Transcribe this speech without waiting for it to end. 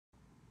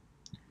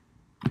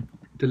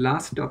The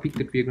last topic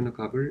that we're going to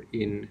cover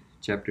in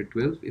chapter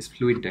 12 is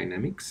fluid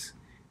dynamics,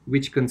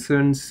 which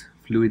concerns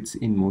fluids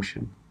in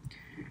motion.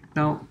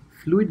 Now,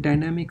 fluid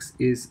dynamics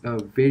is a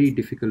very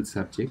difficult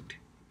subject,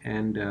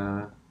 and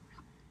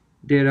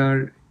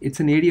it's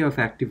an area of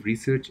active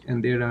research,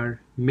 and there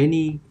are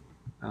many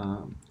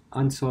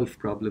unsolved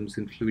problems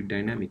in fluid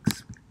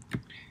dynamics.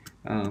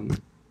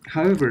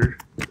 However,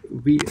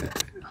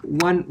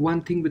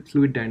 one thing with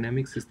fluid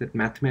dynamics is that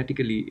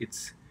mathematically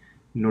it's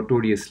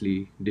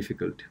notoriously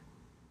difficult.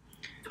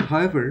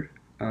 However,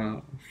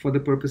 for the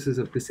purposes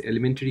of this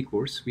elementary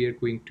course, we are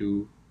going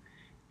to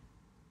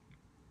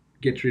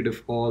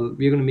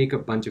make a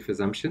bunch of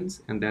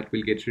assumptions, and that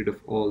will get rid of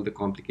all the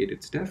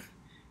complicated stuff.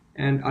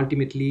 And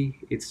ultimately,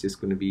 it's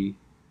just going to be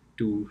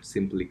two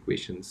simple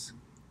equations.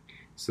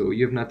 So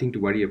you have nothing to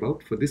worry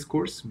about for this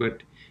course,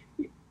 but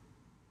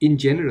in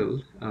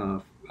general,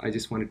 I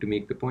just wanted to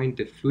make the point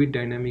that fluid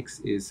dynamics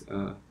is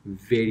a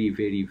very,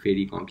 very,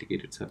 very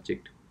complicated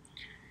subject.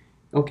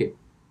 Okay,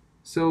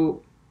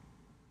 so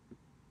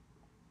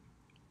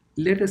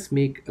let us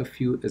make a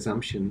few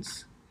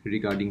assumptions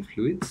regarding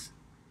fluids,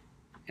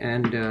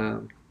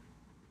 and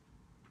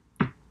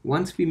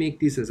once we make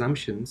these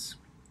assumptions,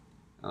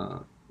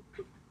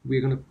 we're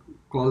going to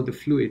call the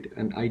fluid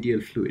an ideal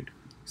fluid.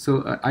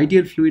 So an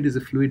ideal fluid is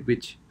a fluid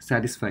which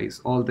satisfies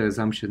all the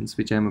assumptions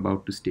which I'm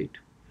about to state.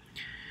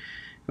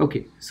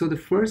 Okay, so the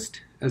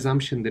first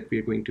assumption that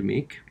we're going to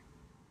make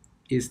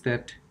is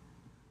that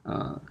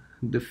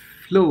the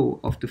flow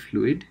of the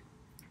fluid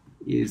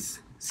is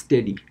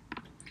steady.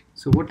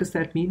 So what does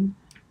that mean?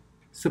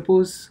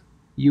 Suppose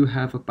you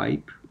have a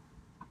pipe,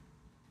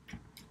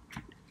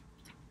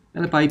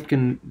 and the pipe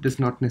does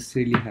not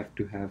necessarily have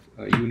to have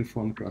a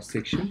uniform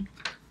cross-section.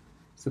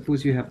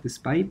 Suppose you have this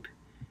pipe,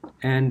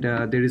 and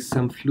there is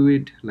some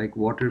fluid like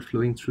water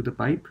flowing through the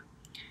pipe.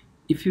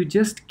 If you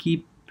just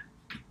keep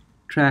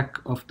track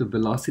of the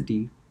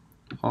velocity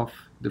of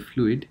the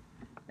fluid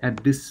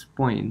at this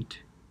point,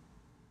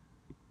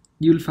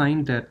 you'll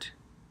find that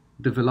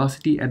the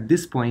velocity at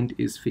this point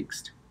is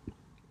fixed.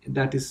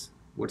 That is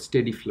what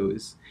steady flow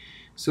is.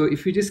 So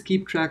if you just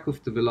keep track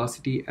of the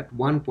velocity at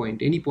one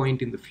point, any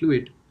point in the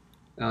fluid,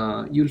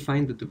 you'll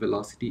find that the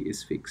velocity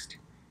is fixed.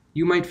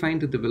 You might find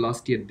that the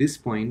velocity at this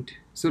point,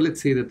 so let's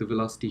say that the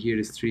velocity here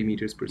is 3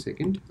 meters per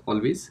second,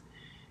 always.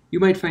 You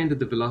might find that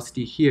the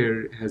velocity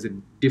here has a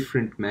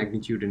different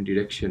magnitude and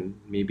direction.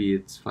 Maybe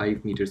it's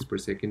 5 meters per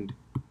second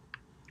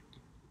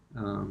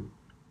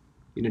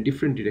in a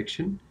different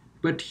direction.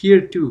 But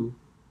here too,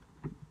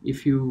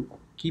 if you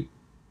keep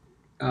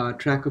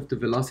track of the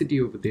velocity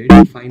over there,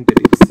 you'll find that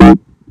it's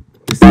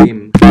the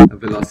same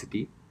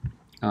velocity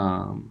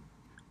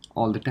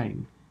all the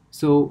time.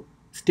 So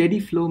steady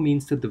flow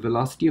means that the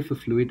velocity of a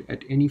fluid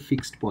at any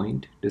fixed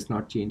point does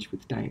not change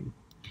with time.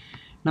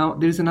 Now,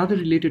 there is another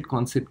related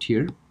concept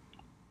here.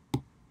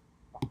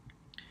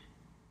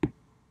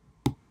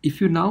 If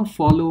you now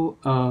follow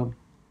a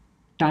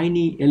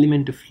tiny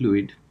element of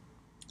fluid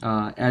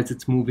as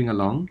it's moving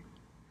along,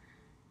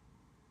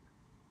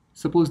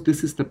 suppose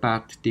this is the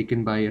path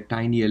taken by a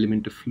tiny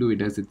element of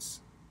fluid as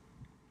it's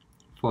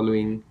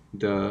following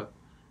the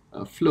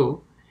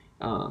flow.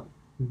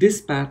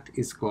 This path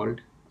is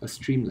called a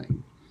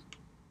streamline.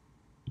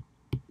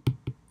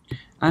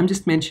 I'm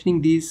just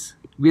mentioning these.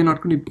 We are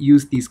not going to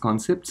use these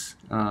concepts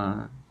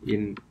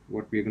in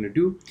what we're going to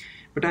do,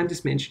 but I'm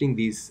just mentioning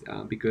these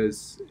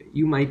because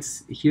you might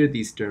hear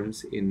these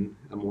terms in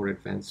a more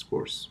advanced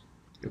course.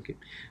 Okay,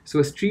 so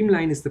a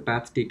streamline is the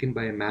path taken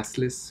by a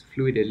massless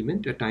fluid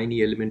element, a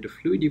tiny element of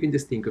fluid. You can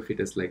just think of it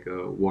as like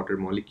a water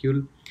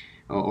molecule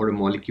or a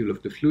molecule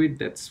of the fluid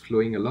that's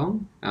flowing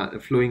along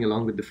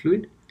with the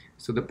fluid.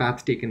 So the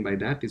path taken by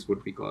that is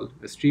what we call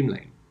a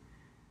streamline.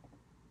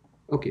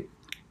 Okay,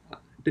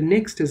 the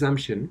next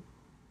assumption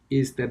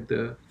is that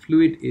the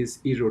fluid is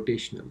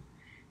irrotational,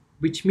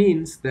 which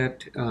means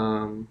that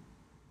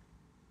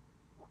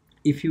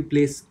if you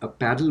place a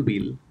paddle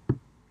wheel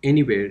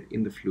anywhere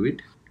in the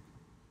fluid,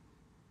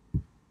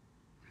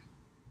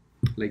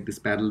 like this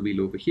paddle wheel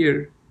over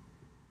here,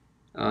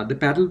 the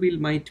paddle wheel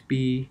might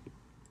be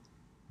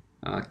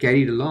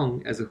carried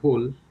along as a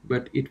whole,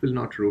 but it will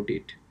not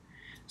rotate.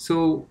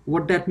 So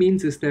what that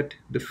means is that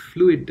the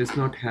fluid does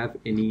not have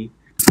any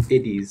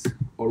eddies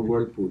or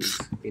whirlpools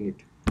in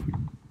it.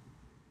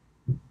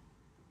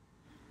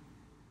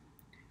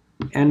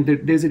 And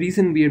there's a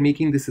reason we are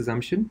making this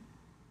assumption.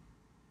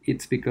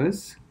 It's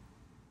because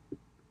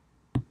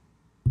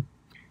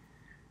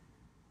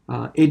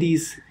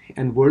eddies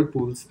and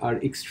whirlpools are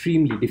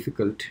extremely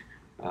difficult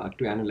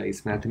to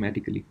analyze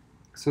mathematically.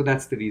 So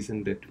that's the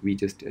reason that we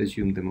just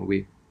assume them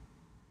away.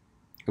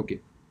 Okay.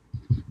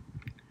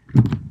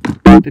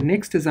 The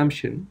next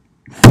assumption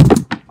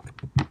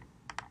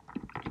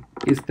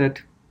is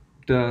that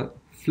the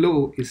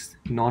flow is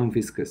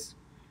non-viscous.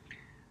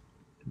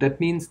 That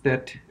means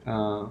that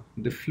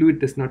the fluid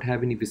does not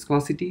have any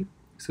viscosity,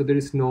 so there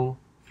is no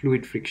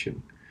fluid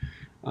friction.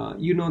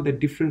 You know that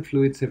different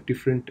fluids have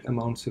different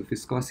amounts of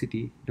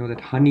viscosity. You know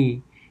that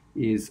honey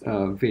is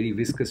a very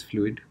viscous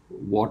fluid.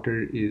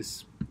 Water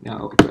is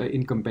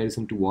in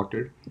comparison to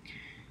water.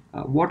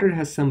 Water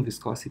has some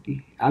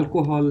viscosity.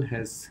 Alcohol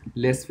has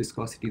less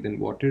viscosity than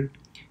water.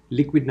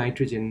 Liquid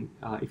nitrogen,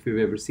 if you've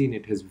ever seen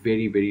it, has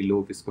very, very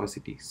low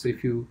viscosity. So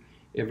if you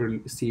ever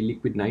see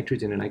liquid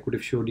nitrogen, and I could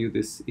have showed you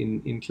this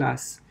in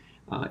class,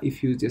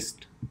 if you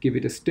just give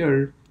it a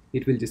stir,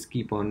 it will just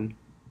keep on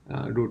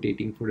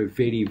rotating for a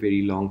very,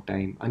 very long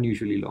time,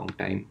 unusually long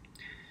time.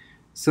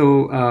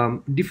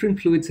 So different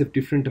fluids have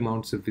different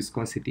amounts of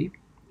viscosity.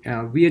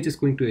 We are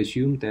just going to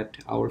assume that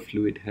our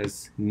fluid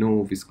has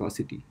no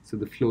viscosity, so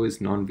the flow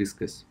is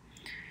non-viscous.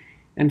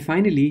 And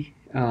finally,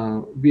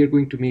 we are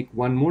going to make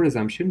one more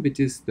assumption, which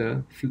is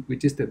that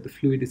the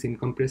fluid is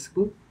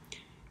incompressible,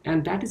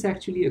 and that is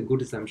actually a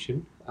good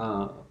assumption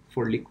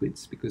for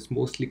liquids, because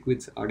most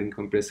liquids are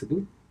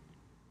incompressible.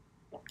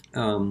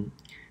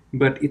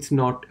 But it's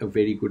not a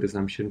very good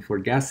assumption for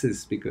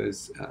gases,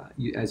 because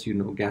as you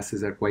know,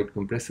 gases are quite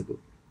compressible.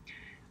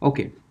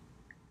 Okay.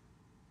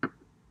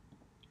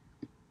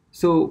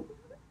 So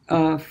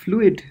a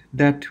fluid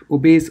that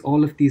obeys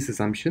all of these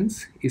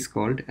assumptions is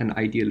called an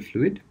ideal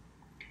fluid.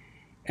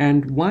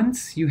 And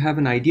once you have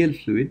an ideal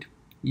fluid,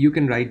 you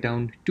can write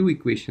down two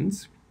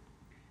equations,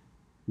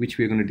 which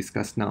we're going to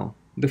discuss now.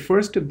 The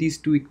first of these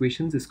two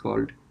equations is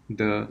called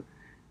the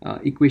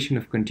equation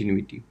of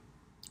continuity.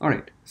 All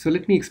right, so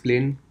let me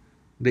explain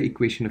the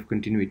equation of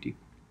continuity.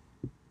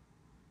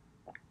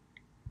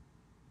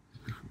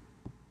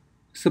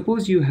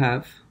 Suppose you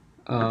have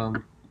a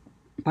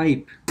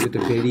pipe with a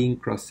varying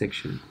cross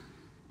section.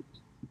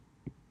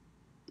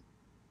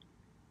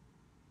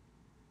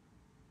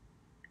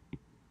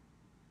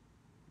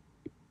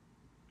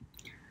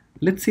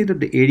 Let's say that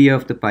the area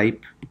of the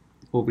pipe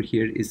over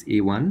here is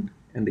A1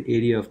 and the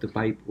area of the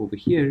pipe over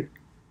here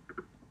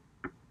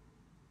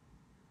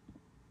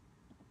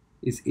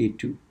is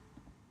A2.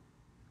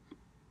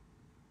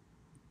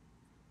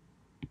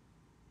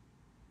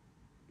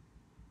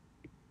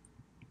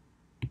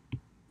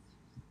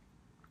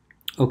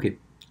 Okay.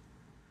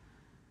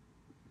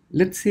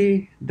 Let's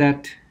say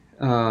that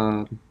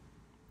the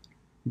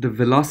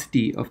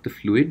velocity of the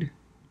fluid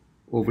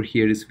over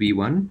here is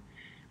V1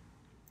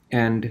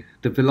 and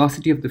the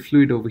velocity of the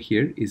fluid over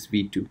here is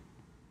V2.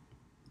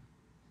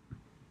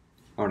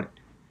 All right.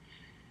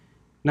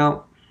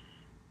 Now,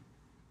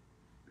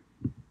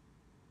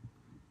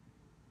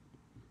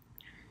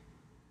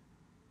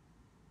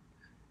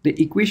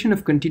 the equation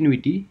of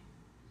continuity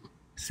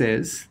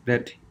says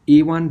that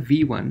A1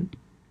 V1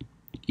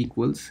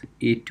 equals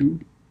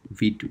A2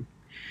 V2.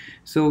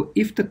 So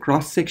if the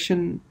cross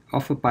section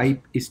of a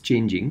pipe is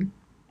changing,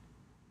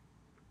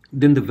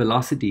 then the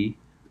velocity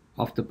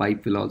of the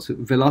pipe will also,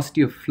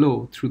 velocity of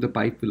flow through the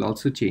pipe will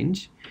also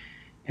change.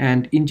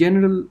 And in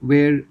general,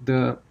 where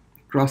the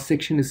cross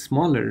section is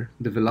smaller,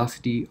 the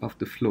velocity of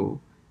the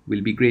flow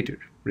will be greater,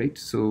 right?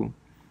 So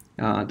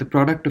the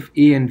product of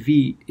A and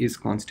V is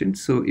constant.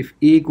 So if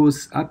A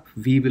goes up,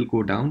 V will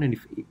go down, and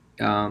if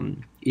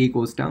A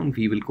goes down,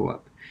 V will go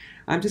up.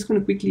 I'm just going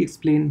to quickly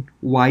explain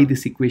why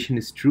this equation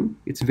is true.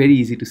 It's very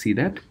easy to see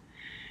that.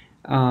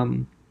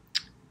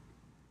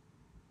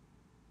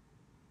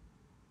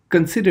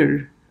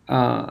 Consider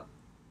an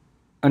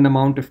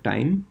amount of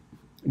time,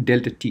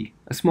 delta t,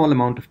 a small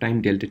amount of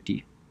time, delta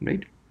t,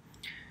 right?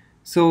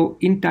 So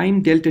in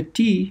time delta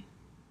t,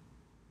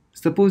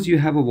 suppose you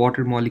have a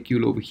water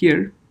molecule over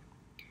here.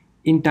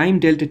 In time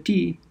delta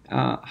t,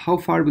 how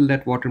far will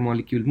that water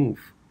molecule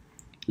move?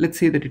 Let's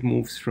say that it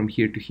moves from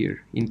here to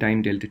here in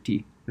time delta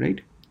t,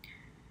 right?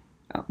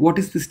 What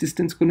is this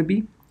distance going to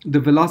be? The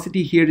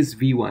velocity here is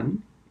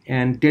v1,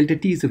 and delta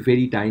t is a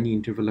very tiny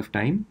interval of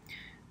time.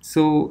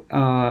 So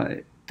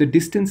the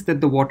distance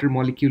that the water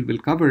molecule will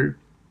cover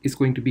is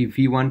going to be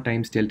v1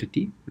 times delta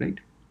t, right?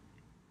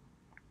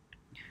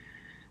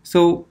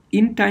 So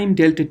in time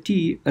delta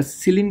t, a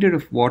cylinder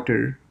of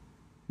water,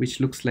 which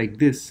looks like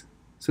this.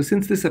 So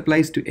since this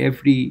applies to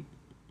every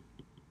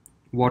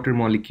water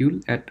molecule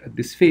at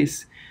this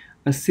face,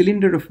 a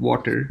cylinder of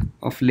water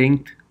of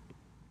length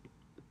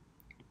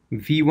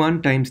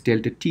v1 times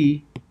delta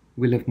t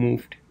will have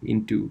moved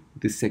into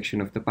this section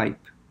of the pipe,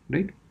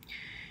 right?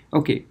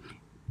 Okay.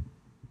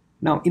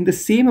 Now, in the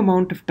same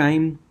amount of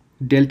time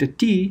delta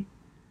t,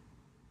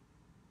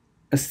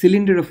 a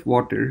cylinder of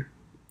water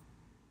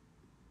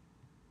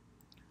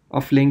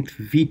of length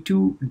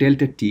v2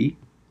 delta t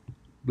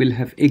will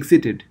have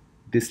exited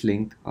this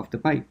length of the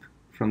pipe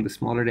from the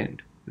smaller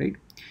end, right?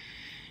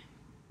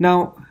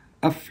 Now,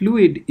 a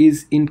fluid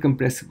is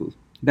incompressible.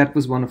 That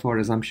was one of our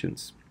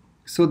assumptions.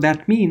 So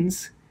that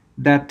means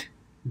that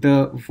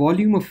the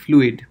volume of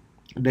fluid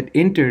that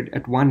entered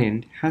at one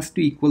end has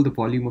to equal the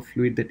volume of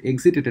fluid that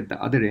exited at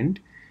the other end,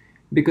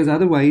 because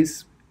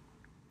otherwise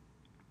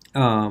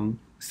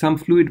some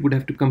fluid would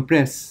have to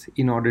compress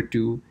in order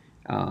to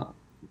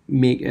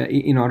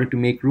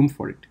make room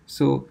for it.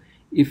 So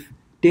if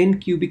 10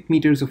 cubic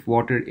meters of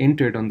water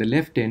entered on the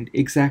left end,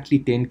 exactly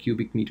 10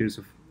 cubic meters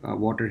of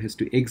water has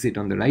to exit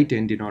on the right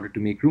end in order to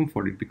make room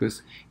for it,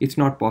 because it's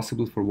not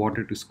possible for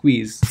water to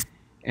squeeze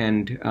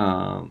and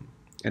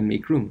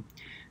make room.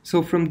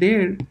 So from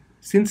there,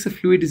 since the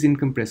fluid is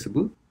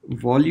incompressible,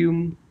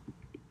 volume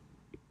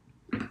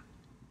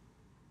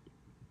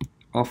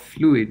of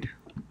fluid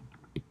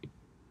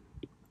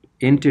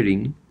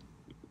entering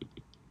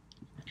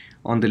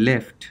on the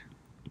left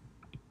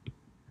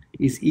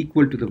is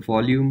equal to the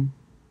volume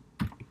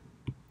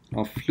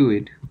of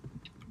fluid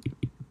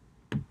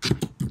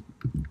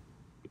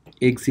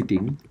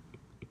exiting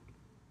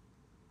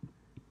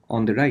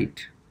on the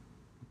right.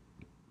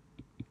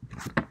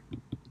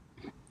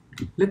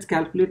 Let's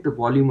calculate the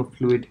volume of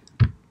fluid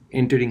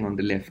entering on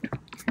the left.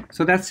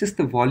 So that's just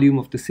the volume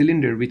of the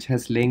cylinder, which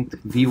has length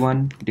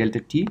V1 delta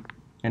T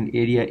and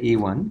area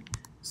A1.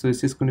 So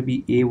it's just going to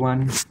be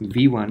A1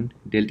 V1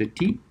 delta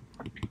T,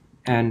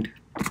 and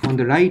on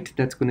the right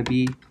that's going to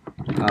be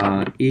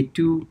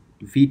A2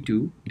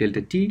 V2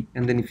 delta T,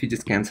 and then if you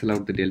just cancel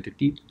out the delta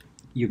T,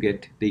 you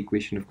get the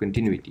equation of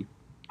continuity.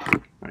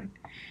 All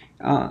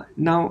right.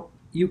 Now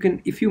you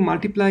can, if you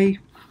multiply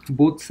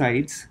both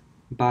sides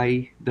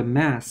by the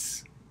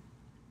mass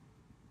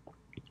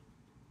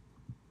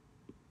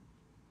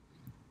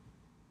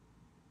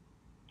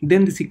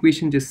then this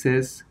equation just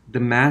says the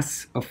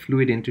mass of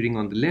fluid entering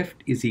on the left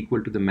is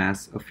equal to the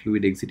mass of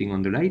fluid exiting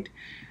on the right.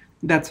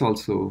 That's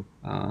also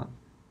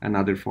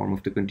another form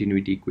of the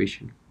continuity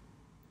equation.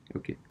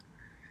 Okay.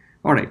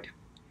 All right.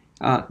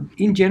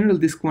 In general,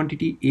 this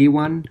quantity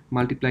A1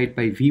 multiplied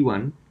by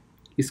V1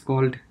 is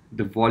called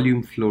the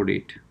volume flow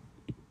rate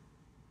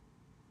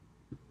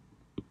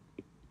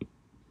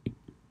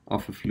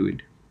of a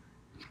fluid.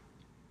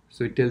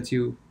 So it tells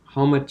you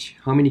how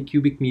many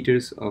cubic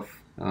meters of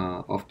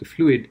the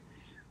fluid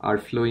are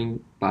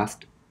flowing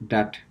past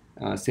that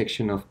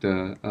section of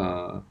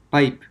the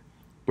pipe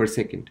per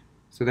second.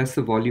 So that's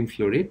the volume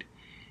flow rate.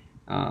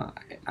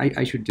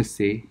 I should just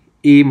say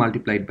A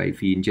multiplied by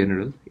V in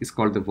general is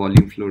called the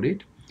volume flow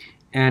rate.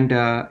 And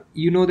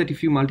you know that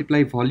if you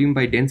multiply volume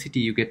by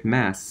density, you get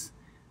mass.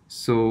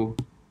 So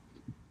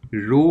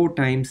rho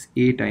times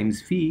A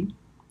times V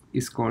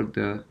is called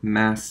the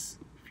mass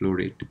flow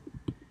rate.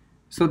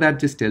 So that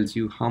just tells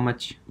you how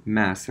much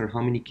mass or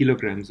how many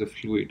kilograms of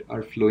fluid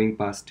are flowing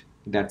past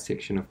that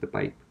section of the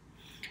pipe.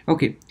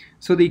 Okay,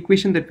 so the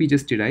equation that we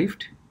just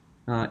derived,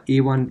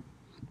 A1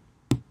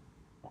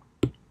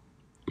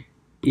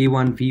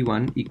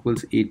 V1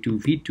 equals A2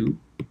 V2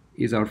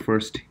 is our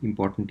first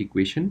important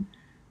equation,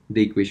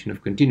 the equation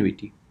of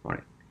continuity. All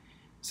right,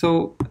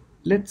 so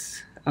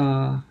let's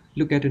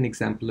look at an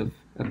example of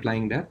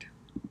applying that.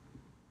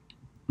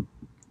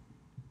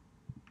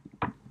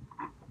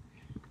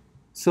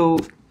 So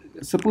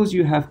suppose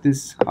you have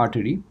this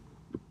artery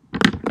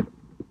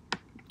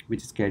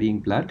which is carrying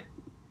blood.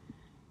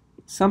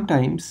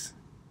 Sometimes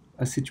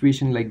a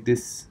situation like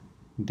this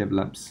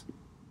develops.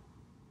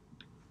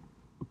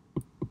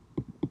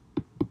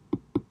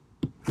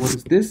 What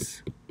is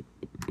this?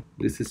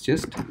 This is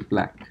just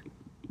black.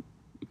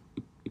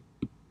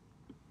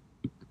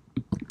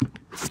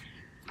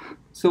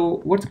 So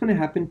what's going to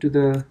happen to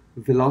the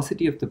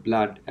velocity of the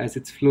blood as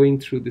it's flowing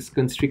through this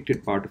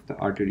constricted part of the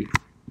artery?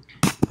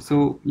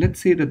 So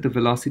let's say that the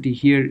velocity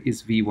here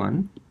is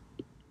V1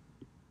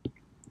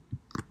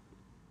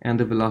 and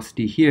the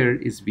velocity here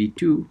is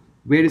V2.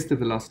 Where is the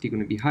velocity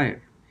going to be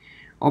higher?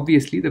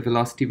 Obviously the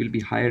velocity will be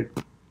higher.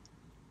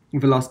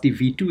 Velocity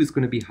V2 is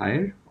going to be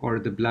higher, or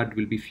the blood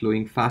will be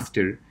flowing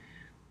faster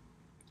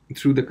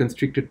through the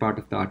constricted part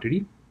of the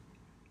artery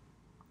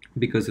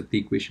because of the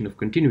equation of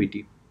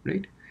continuity,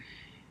 right?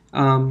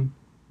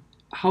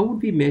 How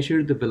would we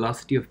measure the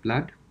velocity of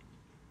blood?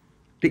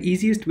 The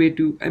easiest way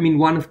to, I mean,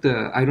 one of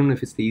the, I don't know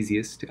if it's the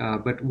easiest,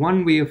 but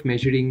one way of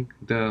measuring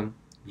the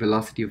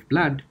velocity of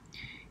blood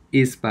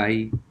is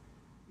by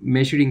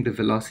measuring the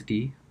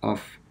velocity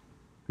of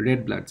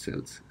red blood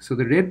cells. So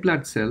the red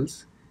blood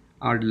cells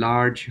are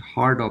large,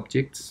 hard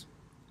objects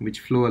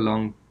which flow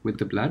along with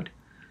the blood.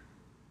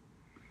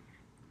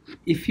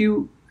 If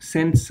you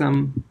send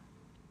some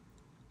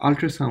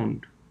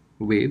ultrasound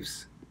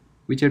waves,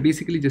 which are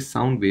basically just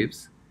sound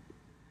waves,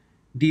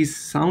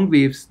 these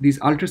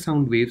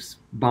ultrasound waves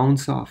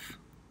bounce off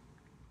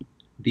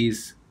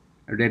these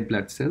red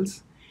blood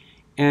cells,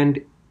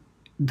 and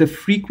the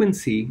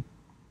frequency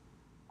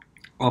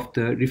of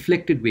the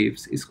reflected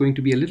waves is going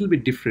to be a little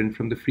bit different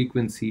from the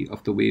frequency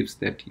of the waves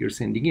that you're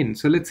sending in.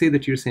 So let's say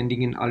that you're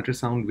sending in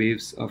ultrasound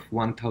waves of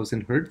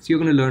 1000 hertz. You're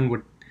going to learn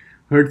what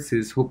hertz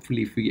is,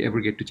 hopefully, if we ever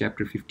get to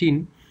chapter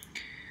 15.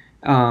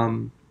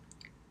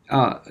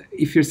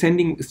 If you're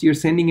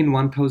sending in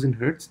 1000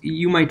 hertz,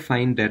 you might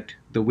find that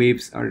the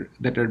waves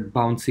that are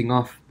bouncing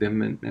off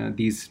them and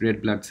these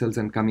red blood cells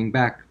and coming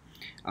back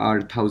are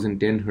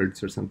 1010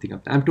 hertz or something.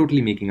 I'm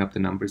totally making up the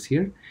numbers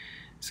here.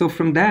 So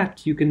from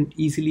that, you can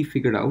easily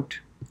figure out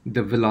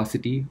the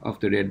velocity of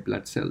the red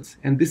blood cells.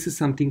 And this is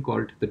something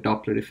called the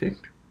Doppler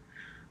effect.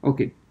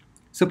 Okay,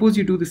 suppose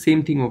you do the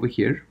same thing over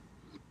here.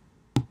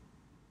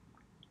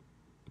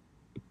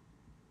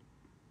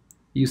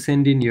 You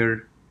send in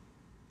your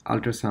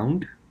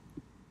ultrasound.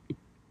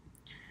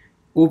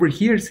 Over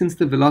here, since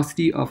the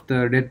velocity of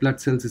the red blood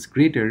cells is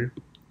greater,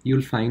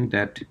 you'll find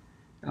that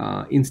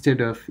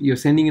instead of you're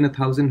sending in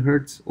 1000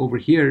 hertz, over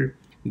here,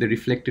 the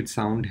reflected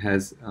sound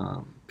has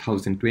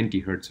 1020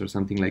 hertz or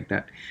something like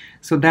that.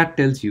 So that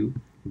tells you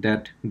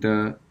that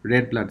the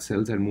red blood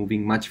cells are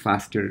moving much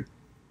faster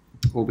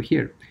over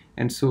here,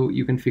 and so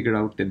you can figure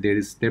out that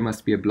there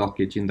must be a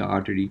blockage in the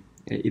artery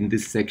in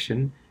this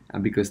section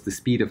because the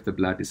speed of the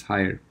blood is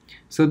higher.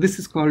 So this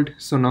is called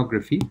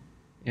sonography,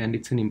 and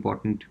it's an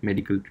important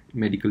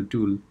medical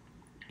tool,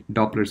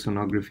 Doppler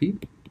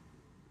sonography.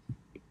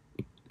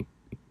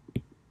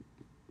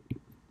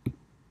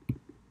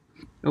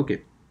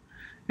 Okay,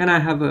 and I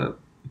have a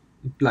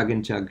plug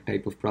and chug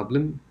type of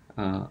problem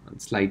on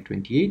slide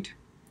 28.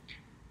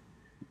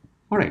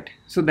 All right,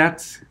 so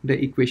that's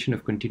the equation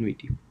of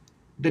continuity.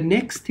 The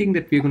next thing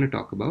that we're going to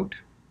talk about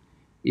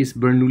is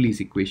Bernoulli's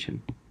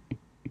equation.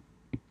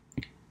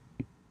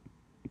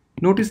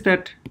 Notice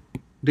that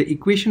the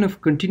equation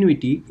of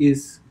continuity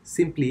is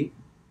simply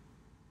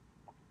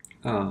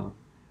a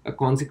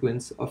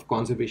consequence of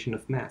conservation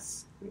of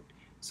mass. Right?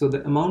 So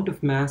the amount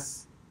of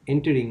mass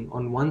entering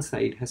on one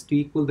side has to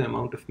equal the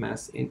amount of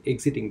mass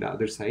exiting the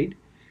other side,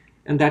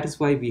 and that is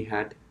why we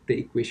had the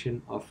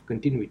equation of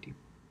continuity.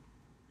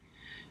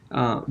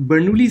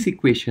 Bernoulli's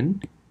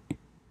equation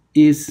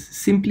is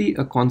simply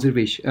a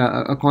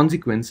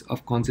consequence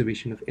of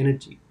conservation of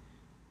energy.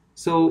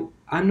 So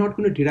I'm not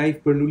going to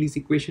derive Bernoulli's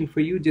equation for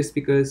you, just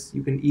because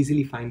you can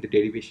easily find the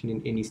derivation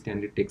in any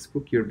standard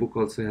textbook. Your book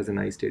also has a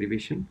nice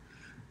derivation.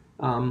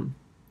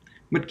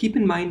 But keep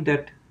in mind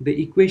that the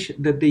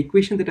equation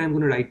that I'm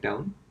going to write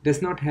down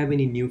does not have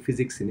any new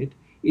physics in it.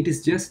 It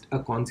is just a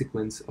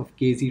consequence of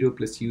K0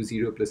 plus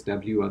U0 plus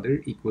W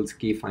other equals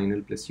K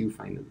final plus U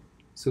final.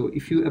 So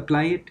if you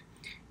apply it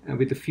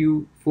with a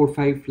few 4 or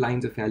 5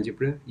 lines of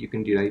algebra, you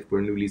can derive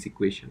Bernoulli's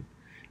equation.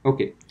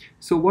 Okay,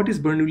 so what is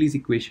Bernoulli's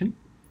equation?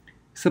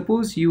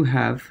 Suppose you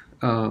have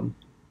a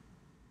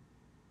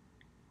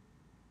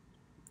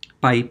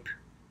pipe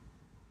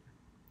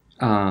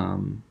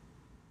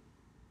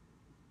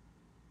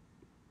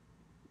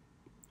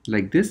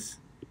like this.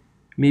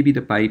 Maybe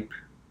the pipe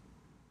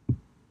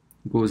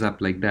goes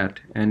up like that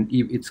and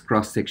its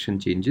cross section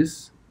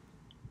changes.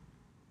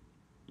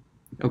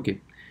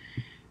 Okay,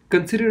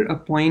 consider a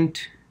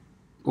point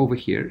over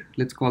here,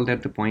 let's call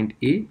that the point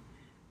A,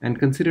 and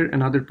consider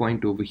another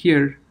point over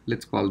here,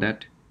 let's call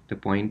that the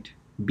point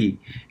B.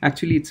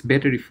 Actually, it's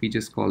better if we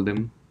just call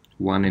them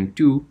 1 and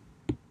 2.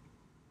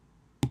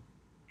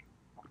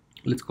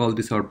 Let's call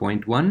this our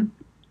point 1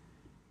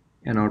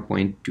 and our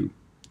point 2.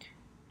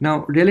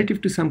 Now,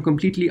 relative to some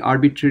completely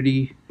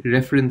arbitrary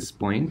reference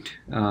point,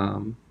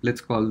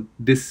 let's call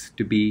this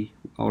to be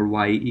our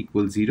y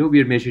equals 0.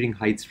 We are measuring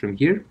heights from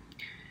here.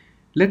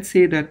 Let's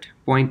say that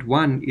point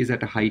 1 is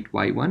at a height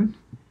y1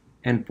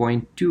 and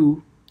point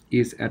 2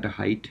 is at a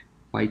height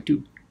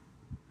y2.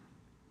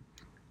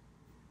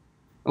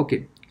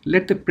 Okay,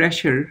 let the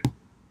pressure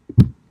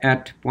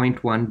at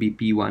point 1 be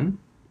P1,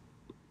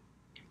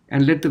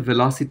 and let the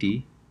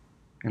velocity,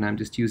 and I'm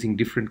just using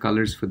different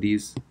colors for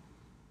these,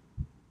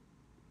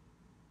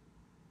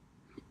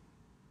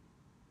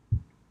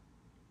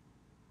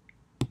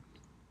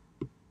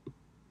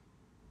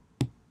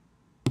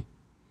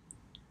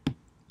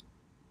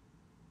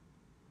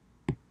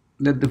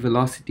 let the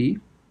velocity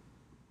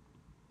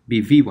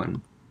be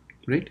V1,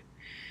 right?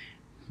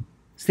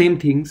 Same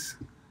things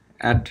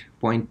at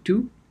point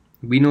 2.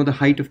 We know the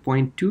height of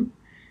point 2.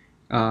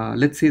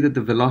 Let's say that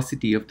the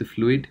velocity of the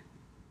fluid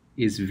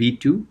is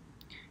V2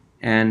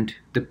 and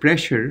the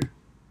pressure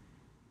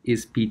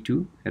is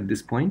P2 at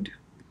this point.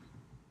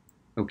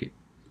 Okay.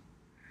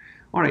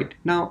 All right.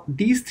 Now,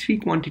 these three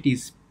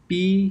quantities,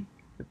 P,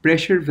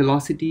 pressure,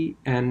 velocity,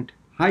 and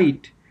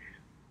height,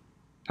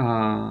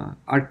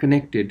 are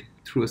connected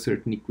through a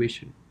certain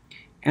equation.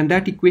 And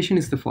that equation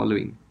is the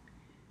following.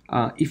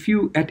 If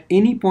you, at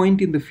any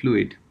point in the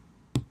fluid,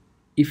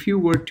 if you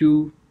were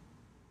to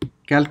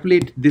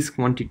calculate this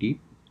quantity,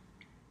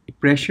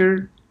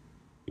 pressure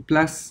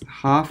plus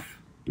half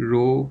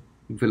rho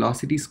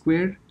velocity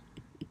square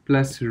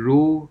plus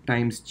rho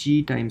times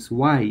g times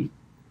y,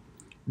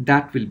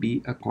 that will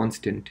be a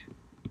constant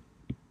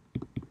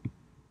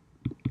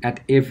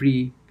at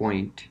every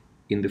point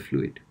in the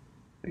fluid,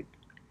 right?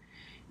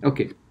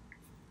 Okay,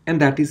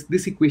 and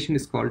this equation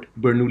is called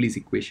Bernoulli's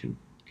equation.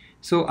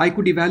 So I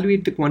could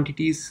evaluate the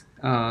quantities,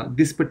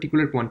 this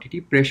particular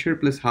quantity, pressure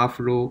plus half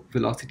rho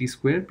velocity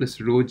square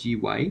plus rho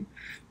gy,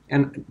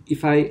 and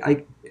if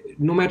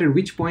no matter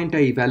which point I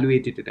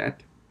evaluated it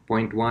at,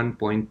 point 1,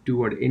 point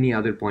 2, or any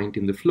other point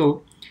in the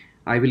flow,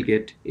 I will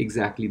get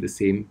exactly the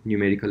same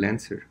numerical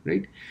answer,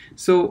 right?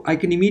 So I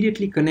can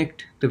immediately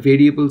connect the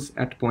variables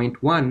at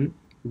point 1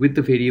 with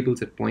the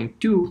variables at point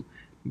 2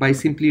 by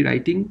simply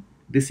writing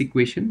this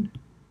equation,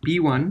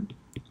 P1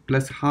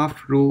 plus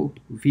half rho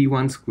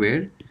V1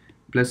 square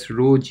plus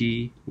rho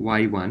g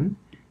y1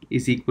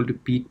 is equal to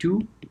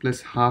P2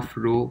 plus half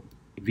rho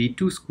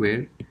V2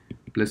 square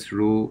plus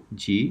rho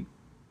g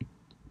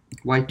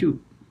y2.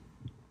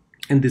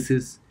 And this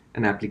is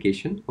an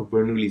application of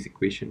Bernoulli's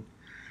equation.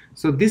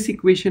 So this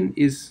equation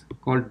is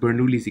called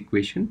Bernoulli's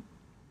equation.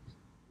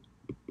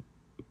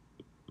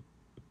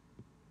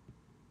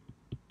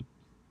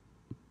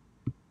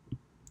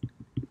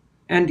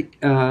 And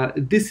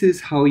this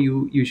is how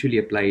you usually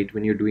apply it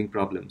when you're doing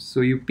problems.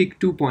 So you pick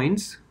 2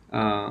 points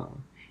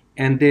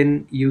and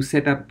then you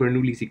set up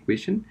Bernoulli's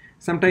equation.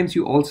 Sometimes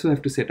you also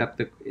have to set up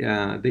the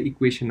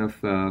equation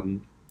of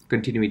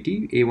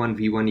continuity, a1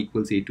 v1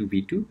 equals a2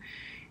 v2,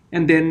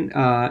 and then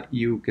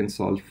you can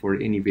solve for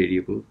any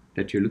variable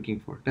that you're looking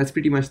for. That's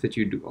pretty much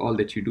all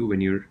that you do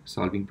when you're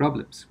solving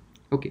problems.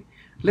 Okay,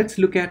 let's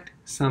look at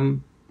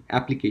some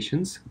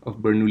applications of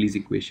Bernoulli's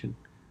equation.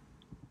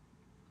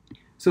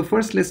 So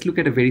first, let's look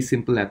at a very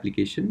simple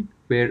application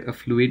where a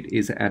fluid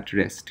is at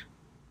rest.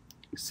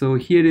 So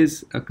here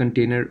is a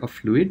container of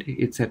fluid,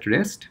 it's at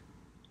rest.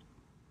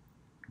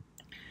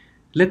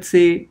 Let's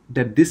say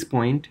that this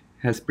point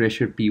has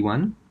pressure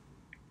P1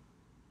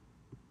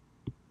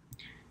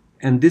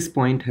 and this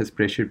point has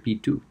pressure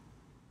P2.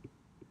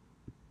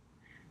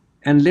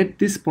 And let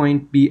this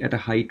point be at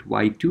a height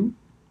Y2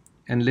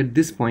 and let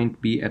this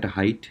point be at a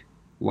height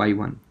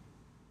Y1.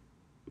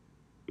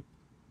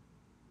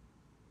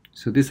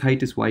 So this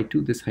height is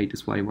Y2, this height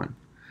is Y1.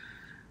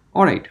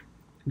 All right,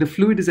 the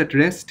fluid is at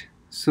rest,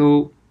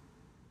 so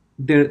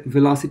the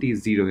velocity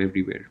is 0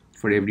 everywhere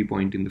for every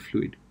point in the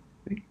fluid.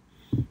 Right?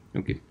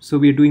 Okay, so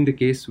we are doing the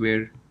case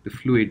where the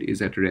fluid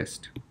is at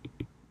rest.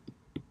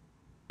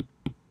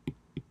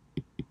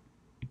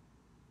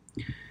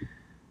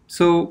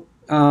 So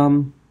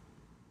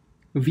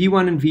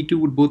V1 and V2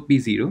 would both be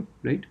 0,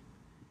 right?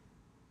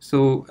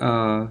 So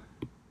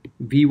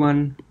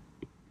V1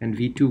 and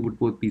V2 would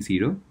both be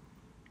 0.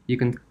 You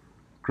can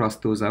cross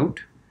those out.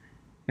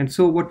 And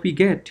so what we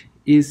get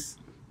is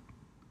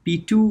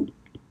P2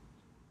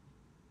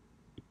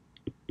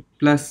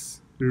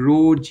 plus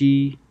rho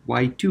g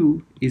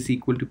y2 is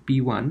equal to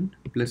P1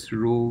 plus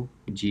rho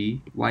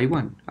g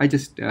y1. I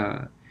just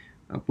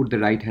put the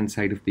right hand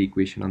side of the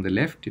equation on the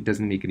left. It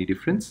doesn't make any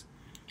difference.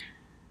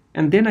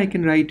 And then I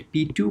can write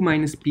P2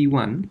 minus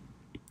P1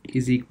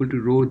 is equal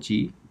to rho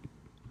g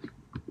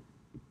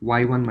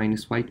y1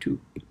 minus y2.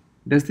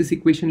 Does this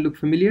equation look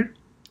familiar?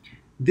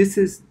 This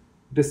is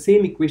the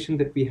same equation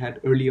that we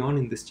had early on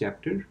in this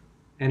chapter,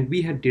 and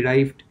we had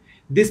derived,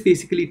 this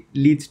basically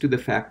leads to the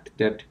fact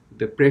that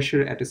the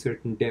pressure at a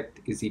certain depth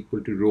is equal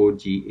to rho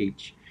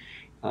gh.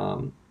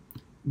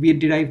 We had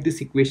derived this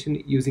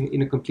equation using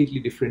in a completely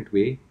different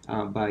way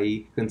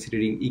by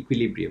considering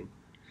equilibrium.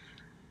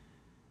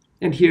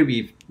 And here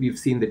we've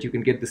seen that you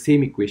can get the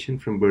same equation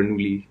from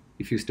Bernoulli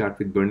if you start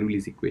with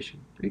Bernoulli's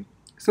equation, right?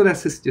 So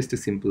that's just a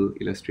simple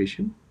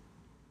illustration.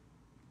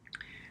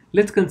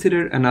 Let's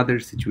consider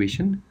another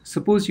situation.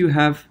 Suppose you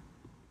have,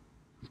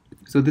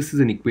 so this is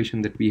an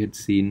equation that we had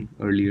seen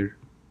earlier.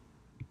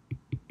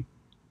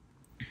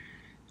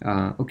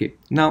 Okay,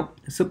 now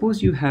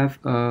suppose you have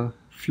a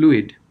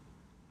fluid,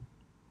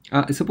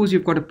 suppose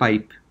you've got a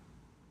pipe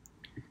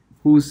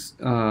whose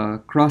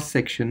cross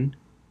section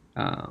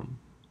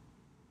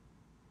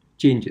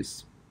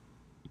changes.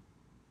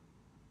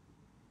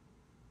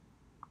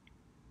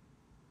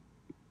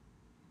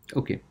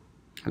 Okay,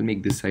 I'll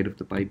make this side of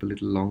the pipe a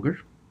little longer.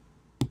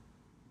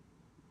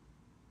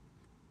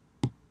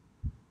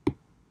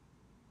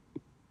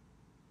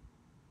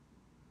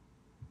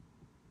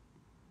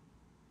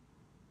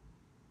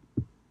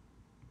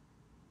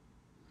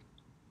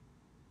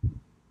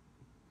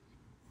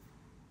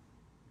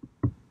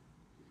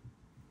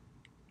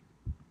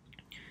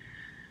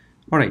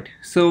 All right,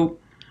 so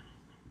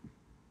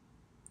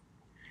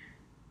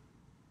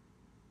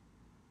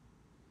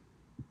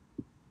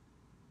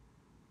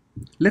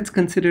let's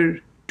consider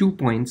 2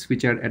 points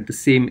which are at the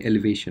same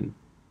elevation.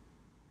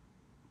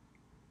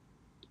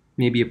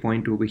 Maybe a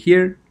point over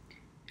here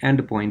and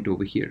a point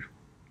over here.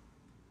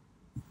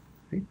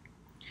 Right?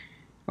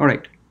 All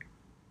right.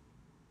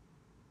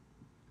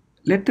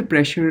 Let the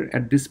pressure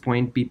at this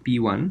point be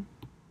P1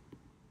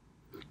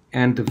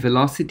 and the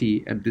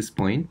velocity at this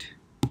point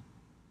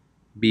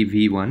be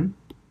V1,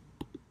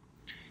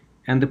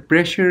 and the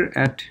pressure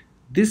at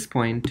this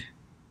point,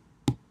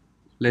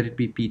 let it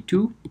be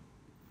P2,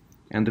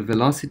 and the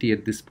velocity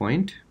at this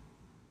point,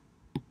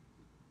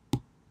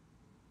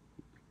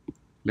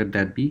 let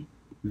that be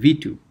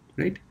V2,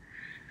 right?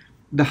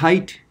 The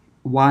height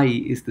y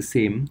is the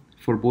same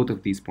for both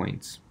of these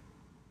points.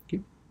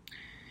 Okay.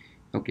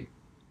 Okay.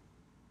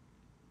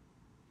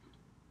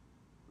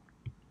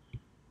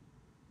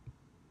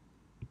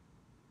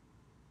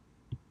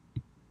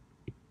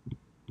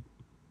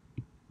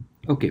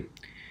 Okay,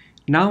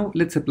 now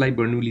let's apply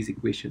Bernoulli's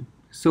equation.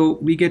 So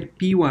we get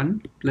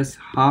P1 plus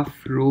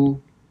half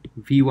rho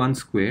V1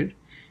 squared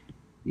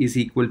is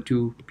equal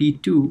to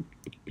P2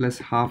 plus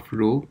half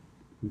rho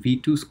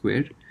V2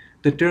 squared.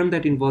 The term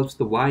that involves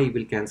the y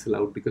will cancel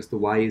out because the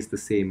y is the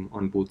same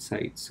on both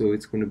sides. So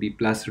it's going to be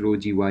plus rho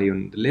gy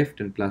on the left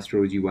and plus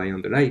rho gy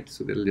on the right.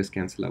 So that'll just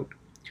cancel out.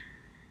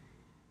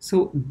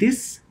 So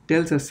this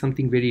tells us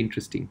something very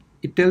interesting.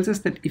 It tells us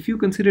that if you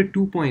consider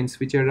 2 points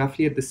which are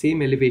roughly at the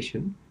same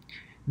elevation,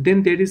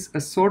 then there is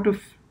a sort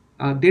of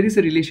there is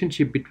a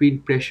relationship between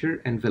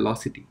pressure and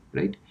velocity,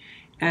 right?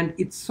 And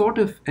it's sort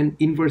of an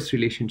inverse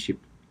relationship,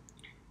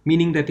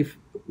 meaning that if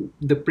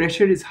the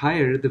pressure is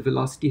higher, the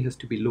velocity has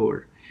to be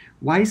lower.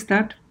 Why is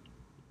that?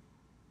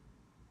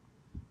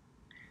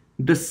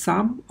 The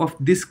sum of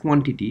this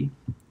quantity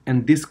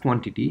and this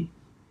quantity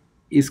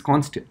is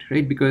constant,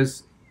 right?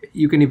 Because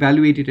you can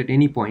evaluate it at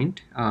any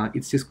point.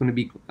 It's just going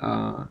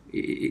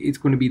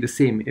to be the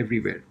same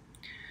everywhere.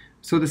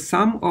 So the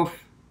sum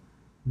of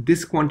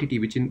this quantity,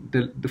 which in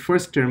the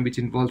first term, which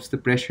involves the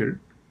pressure,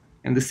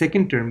 and the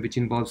second term, which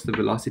involves the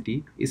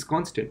velocity, is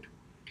constant.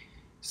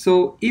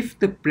 So if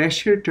the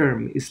pressure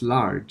term is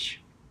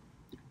large,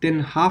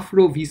 then half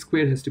rho v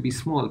square has to be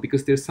small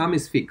because their sum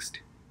is fixed.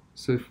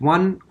 So if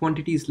one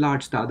quantity is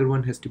large, the other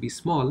one has to be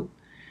small.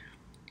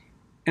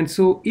 And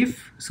so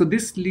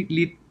this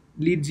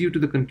leads you to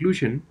the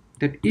conclusion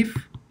that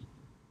if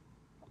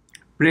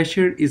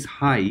pressure is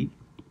high,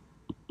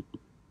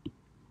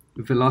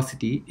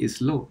 velocity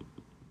is low.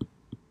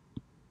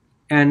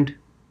 And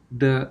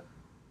the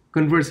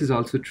converse is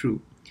also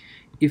true.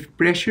 If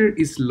pressure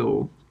is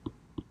low,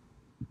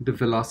 the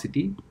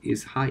velocity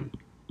is high.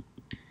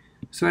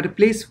 So at a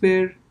place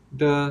where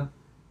the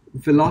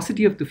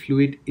velocity of the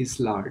fluid is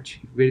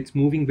large, where it's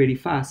moving very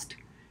fast,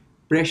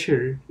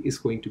 pressure is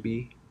going to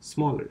be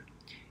smaller.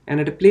 And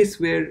at a place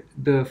where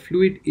the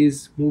fluid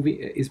is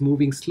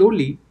moving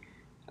slowly,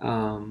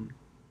 the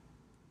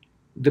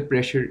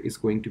pressure is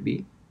going to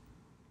be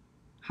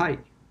high,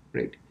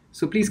 right?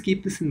 So please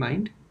keep this in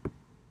mind.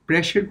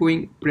 Pressure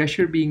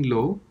being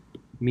low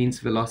means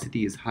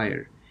velocity is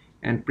higher,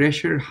 and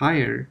pressure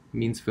higher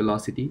means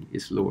velocity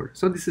is lower.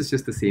 So this is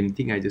just the same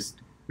thing. I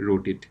just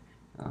wrote it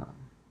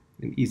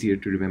in easier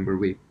to remember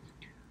way.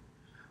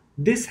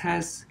 This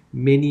has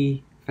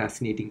many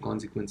fascinating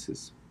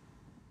consequences.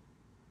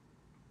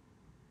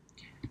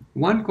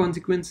 One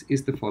consequence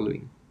is the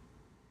following.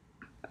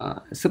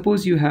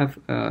 Suppose you have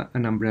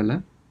an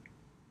umbrella,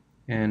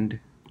 and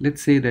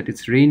let's say that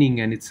it's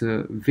raining and it's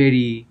a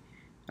very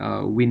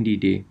windy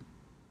day.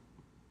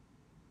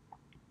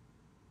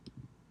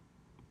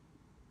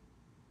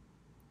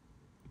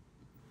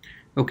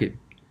 Okay,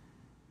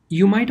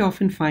 you might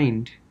often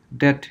find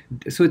that,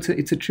 so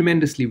it's a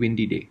tremendously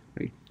windy day,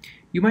 right?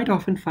 You might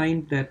often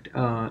find that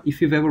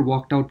if you've ever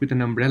walked out with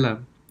an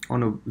umbrella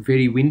on a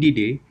very windy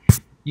day,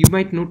 you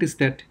might notice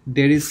that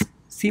there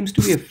seems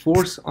to be a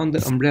force on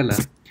the umbrella,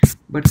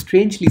 but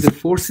strangely the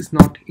force is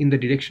not in the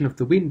direction of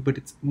the wind, but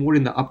it's more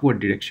in the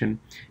upward direction,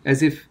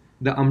 as if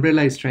the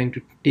umbrella is trying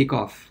to take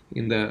off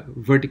in the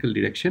vertical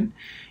direction.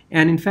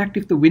 And in fact,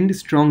 if the wind is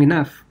strong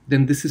enough,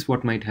 then this is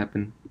what might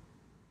happen.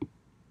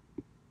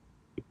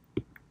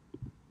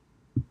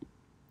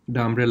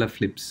 The umbrella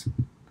flips.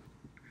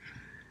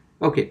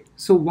 Okay,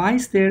 so why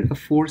is there a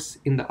force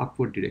in the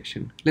upward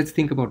direction? Let's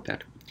think about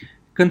that.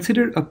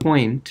 Consider a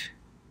point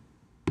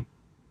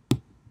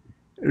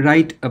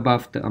right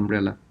above the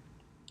umbrella,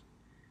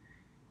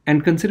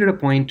 and consider a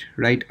point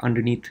right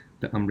underneath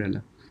the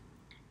umbrella.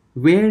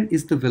 Where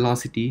is the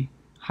velocity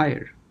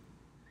higher?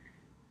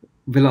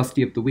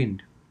 Velocity of the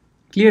wind.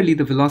 Clearly,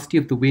 the velocity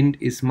of the wind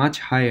is much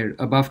higher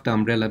above the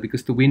umbrella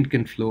because the wind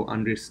can flow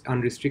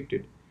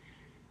unrestricted.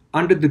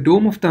 Under the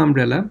dome of the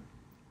umbrella,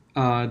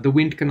 the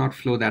wind cannot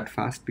flow that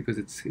fast because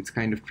it's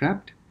kind of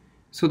trapped.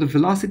 So the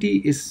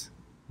velocity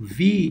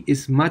v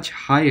is much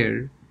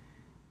higher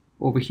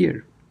over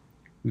here.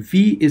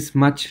 V is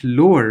much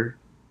lower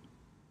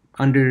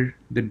under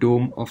the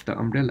dome of the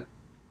umbrella,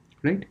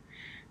 right?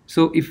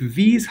 So if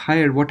V is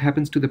higher, what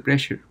happens to the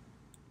pressure?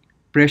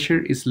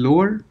 Pressure is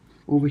lower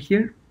over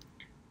here.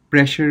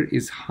 Pressure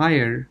is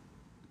higher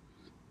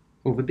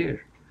over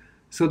there.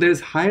 So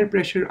there's higher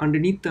pressure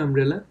underneath the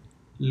umbrella,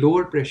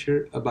 lower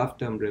pressure above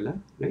the umbrella,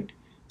 right?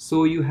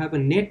 So you have a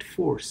net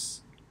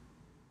force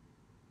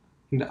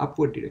in the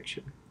upward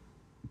direction,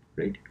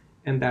 right?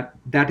 And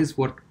that is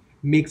what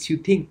makes you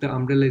think the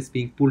umbrella is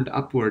being pulled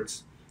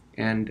upwards,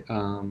 and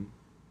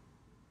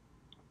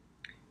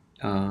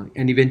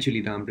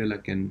eventually the umbrella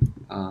can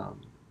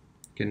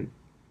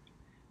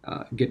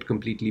get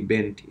completely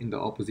bent in the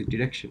opposite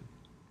direction.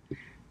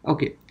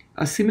 Okay,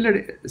 a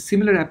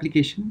similar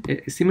application,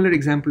 a similar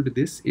example to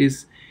this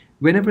is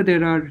whenever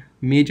there are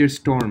major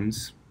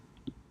storms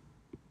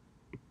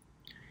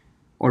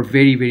or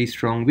very, very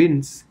strong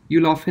winds,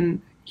 you'll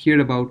often hear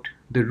about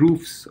the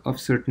roofs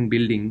of certain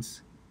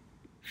buildings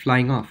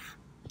flying off,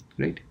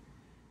 right?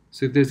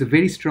 So if there's a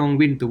very strong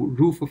wind, the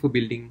roof of a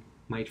building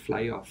might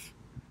fly off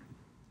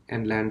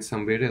and land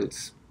somewhere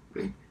else,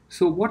 right?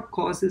 So what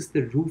causes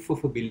the roof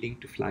of a building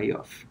to fly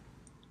off?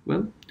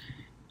 Well,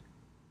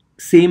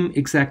 same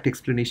exact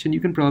explanation. You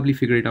can probably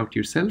figure it out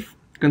yourself.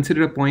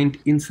 Consider a point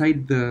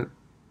inside the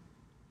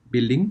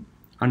building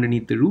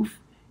underneath the roof,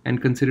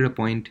 and consider a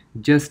point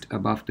just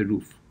above the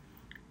roof.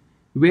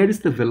 Where is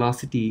the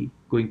velocity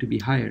going to be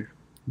higher?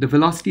 The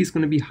velocity is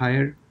going to be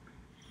higher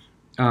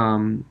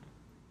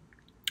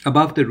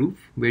above the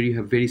roof, where you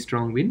have very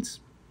strong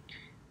winds.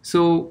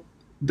 So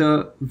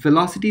the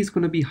velocity is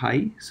going to be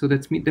high, so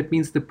that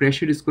means the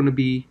pressure is going to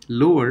be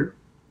lower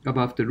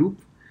above the roof.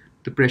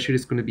 The pressure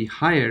is going to be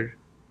higher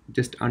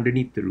just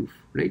underneath the roof,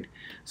 right?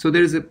 So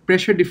there is a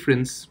pressure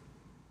difference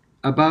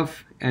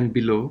above and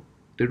below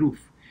the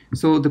roof.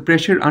 So the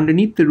pressure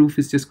underneath the roof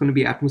is just going to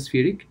be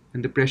atmospheric,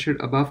 and the pressure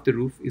above the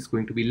roof is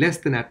going to be less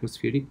than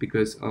atmospheric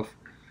because of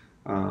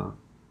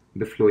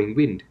the flowing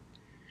wind.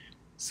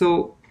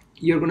 So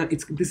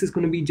this is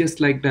gonna be just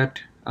like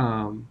that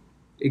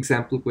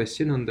example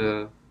question on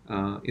the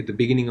at the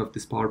beginning of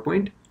this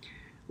PowerPoint.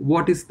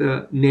 What is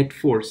the net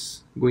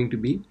force going to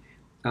be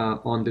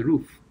on the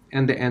roof?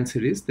 And the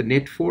answer is the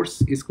net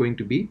force is going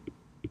to be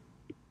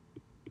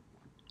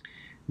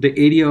the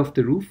area of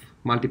the roof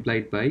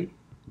multiplied by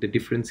the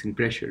difference in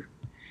pressure.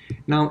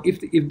 Now, if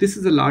this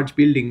is a large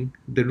building,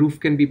 the roof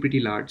can be pretty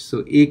large,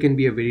 so A can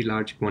be a very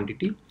large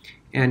quantity.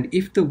 And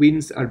if the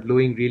winds are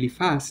blowing really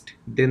fast,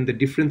 then the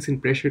difference in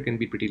pressure can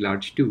be pretty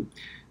large too.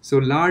 So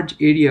large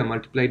area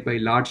multiplied by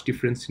large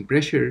difference in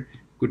pressure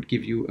could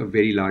give you a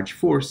very large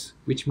force,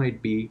 which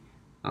might be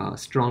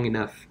strong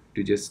enough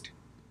to just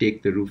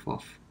take the roof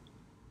off.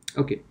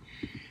 Okay.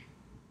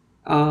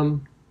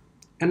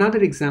 Another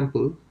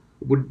example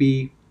would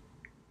be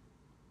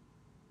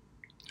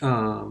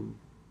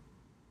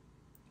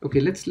okay,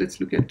 let's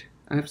look at,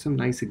 I have some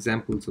nice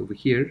examples over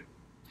here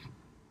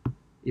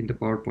in the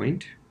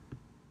PowerPoint.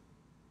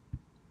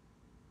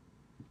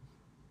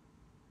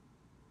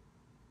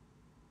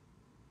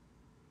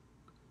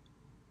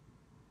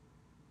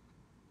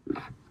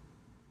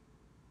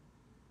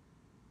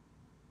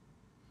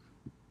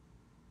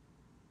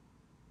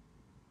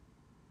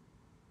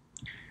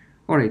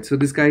 All right, so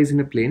this guy is in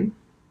a plane,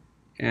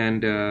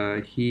 and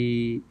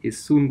he is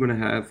soon going to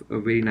have a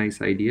very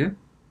nice idea,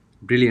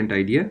 brilliant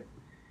idea.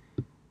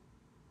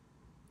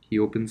 He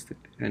opens it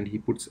and he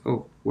puts,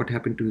 oh, what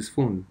happened to his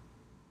phone?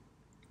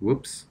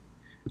 Whoops.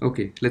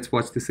 Okay, let's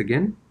watch this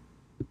again.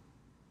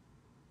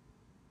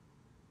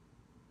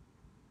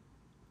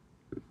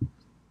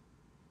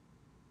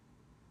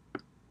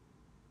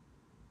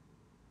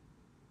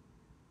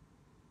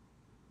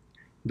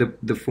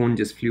 The phone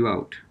just flew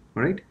out.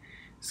 All right.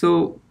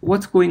 So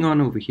what's going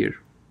on over here?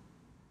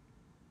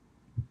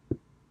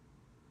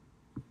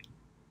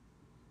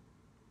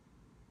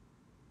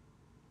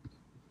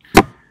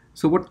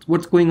 So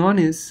what's going on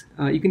is,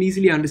 you can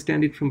easily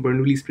understand it from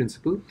Bernoulli's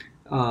principle.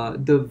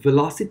 The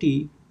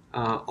velocity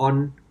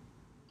on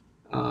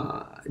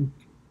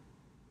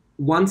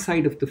one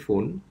side of the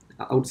phone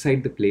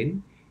outside the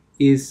plane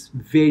is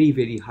very,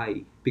 very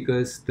high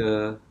because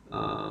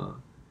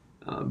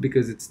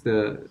it's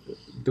the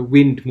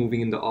wind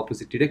moving in the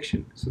opposite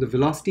direction. So the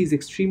velocity is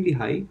extremely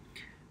high.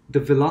 The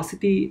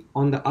velocity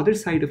on the other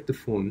side of the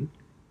phone,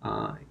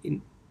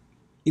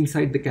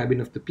 inside the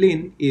cabin of the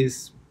plane,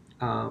 is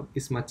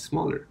much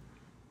smaller.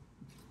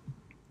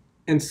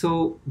 And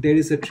so there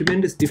is a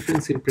tremendous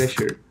difference in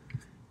pressure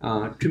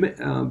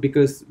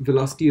because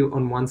velocity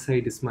on one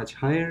side is much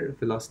higher,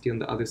 velocity on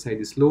the other side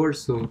is lower.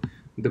 So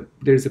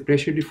there is a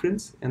pressure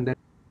difference, and that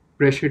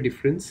pressure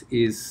difference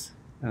is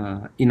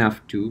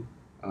enough to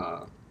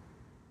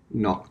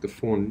knock the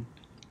phone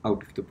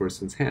out of the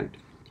person's hand.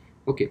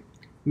 Okay,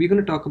 we're going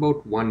to talk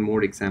about one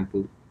more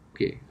example.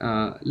 Okay,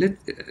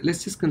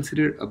 let's just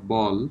consider a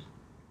ball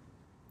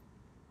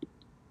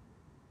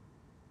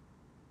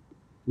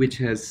which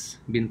has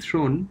been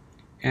thrown,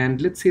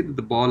 and let's say that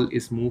the ball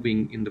is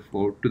moving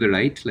to the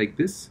right like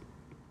this.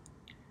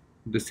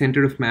 The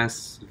center of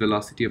mass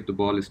velocity of the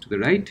ball is to the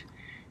right,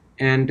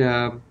 and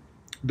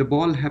the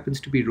ball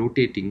happens to be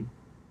rotating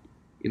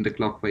in the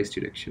clockwise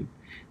direction.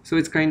 So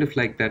it's kind of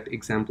like that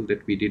example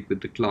that we did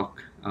with the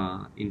clock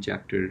in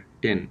chapter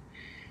 10.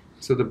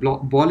 So the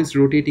ball is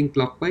rotating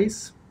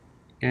clockwise,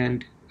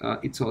 and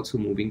it's also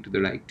moving to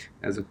the right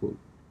as a whole.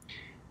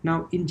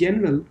 Now, in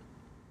general,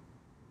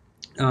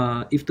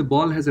 if the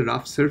ball has a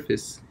rough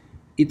surface,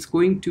 it's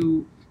going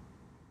to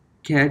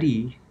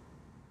carry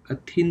a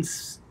thin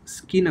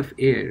skin of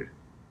air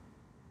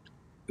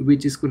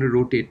which is going to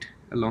rotate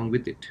along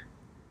with it.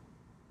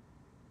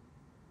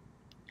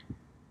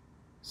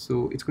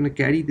 So it's going to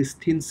carry this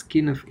thin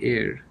skin of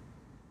air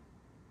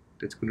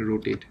that's going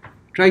to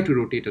try to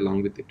rotate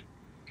along with it.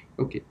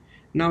 Okay,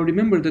 now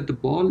remember that the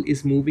ball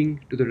is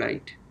moving to the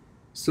right.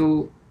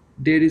 So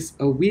there is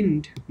a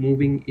wind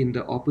moving in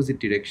the opposite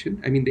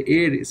direction. I mean, the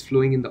air is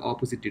flowing in the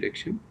opposite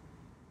direction.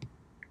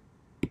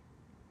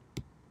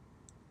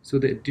 So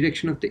the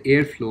direction of the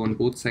airflow on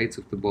both sides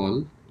of the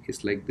ball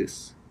is like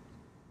this.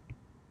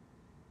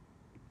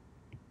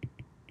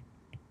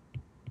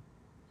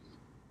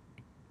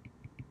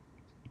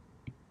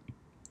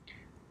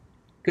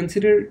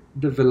 Consider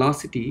the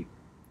velocity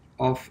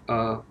of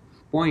a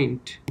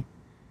point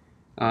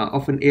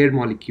of an air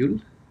molecule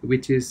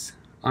which is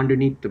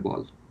underneath the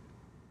ball.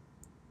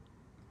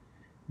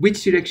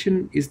 Which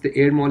direction is the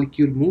air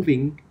molecule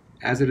moving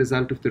as a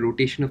result of the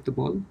rotation of the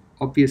ball?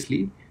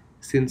 Obviously,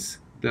 since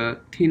the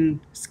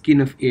thin skin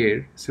of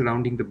air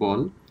surrounding the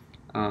ball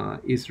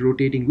is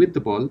rotating with the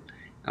ball,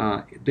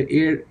 the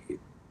air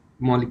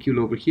molecule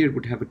over here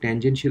would have a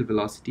tangential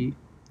velocity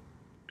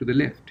to the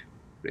left,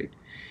 right?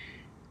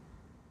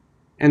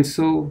 And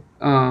so,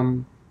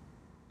 and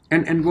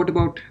what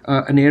about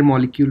an air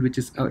molecule which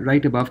is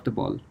right above the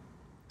ball?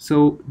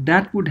 So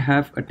that would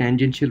have a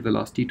tangential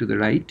velocity to the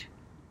right.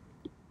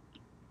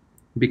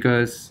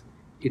 because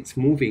it's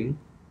moving,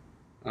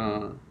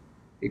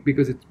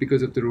 because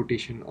of the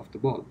rotation of the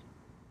ball.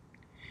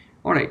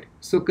 All right,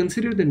 so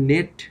consider the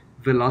net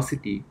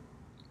velocity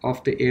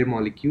of the air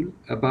molecule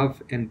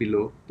above and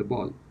below the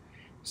ball.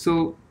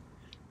 So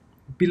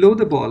below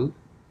the ball,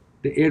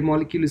 the air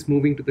molecule is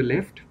moving to the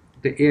left,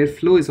 the air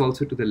flow is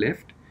also to the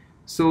left,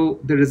 so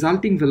the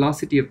resulting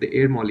velocity of the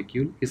air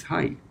molecule is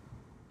high.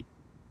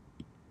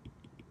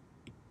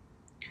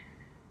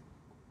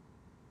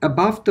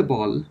 Above the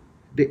ball,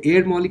 the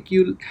air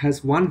molecule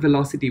has one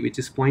velocity which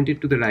is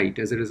pointed to the right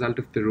as a result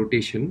of the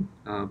rotation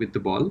with the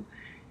ball,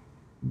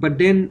 but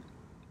then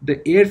the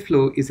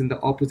airflow is in the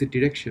opposite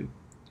direction.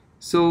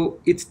 So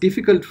it's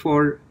difficult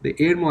for the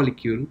air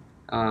molecule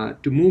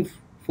to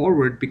move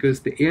forward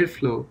because the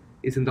airflow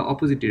is in the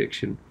opposite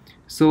direction.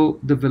 So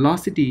the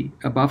velocity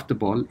above the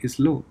ball is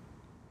low.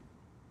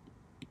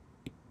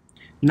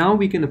 Now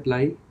we can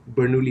apply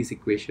Bernoulli's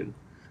equation.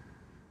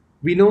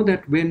 We know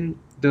that when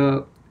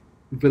the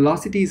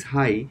velocity is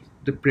high,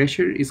 the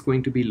pressure is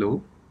going to be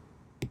low.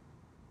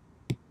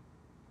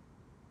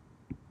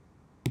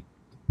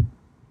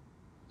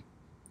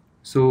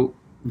 So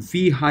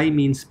V high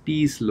means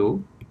P is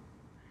low,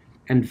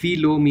 and V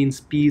low means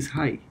P is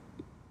high.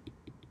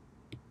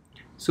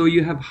 So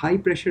you have high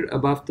pressure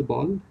above the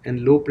ball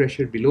and low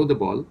pressure below the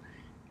ball,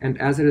 and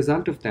as a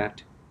result of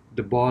that,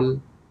 the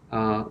ball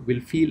will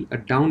feel a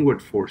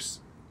downward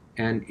force,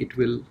 and it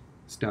will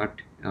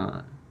start,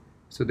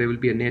 so there will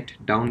be a net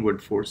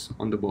downward force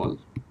on the ball.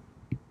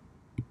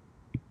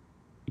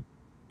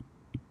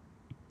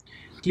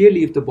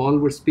 Clearly, if the ball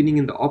were spinning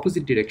in the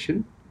opposite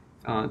direction,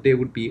 there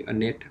would be a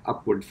net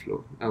upward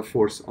flow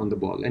force on the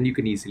ball, and you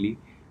can easily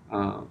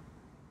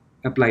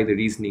apply the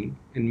reasoning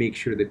and make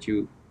sure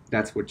that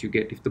that's what you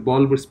get. If the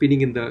ball were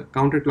spinning in the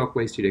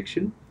counterclockwise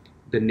direction,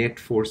 the net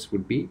force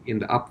would be in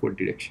the upward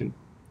direction.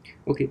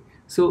 Okay,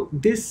 so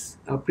this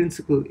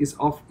principle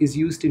is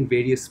used in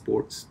various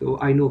sports, though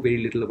I know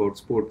very little about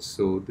sports,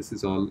 so this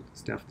is all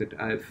stuff that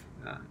I've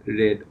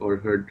read or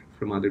heard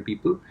from other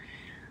people.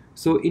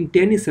 So in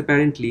tennis,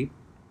 apparently,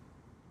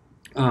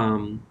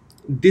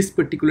 this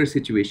particular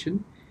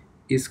situation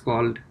is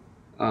called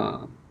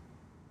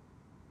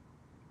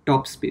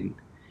topspin,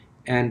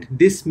 and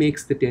this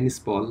makes the tennis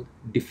ball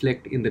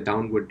deflect in the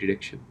downward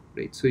direction,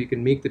 right? So you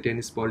can make the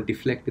tennis ball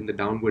deflect in the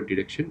downward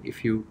direction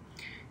if you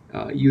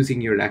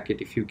using your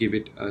racket, if you give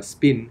it a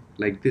spin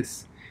like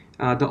this.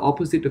 The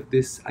opposite of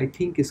this, I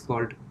think, is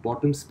called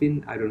bottom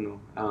spin. I don't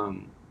know.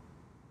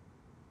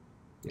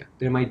 Yeah,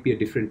 there might be a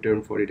different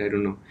term for it, I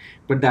don't know,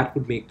 but that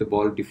would make the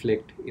ball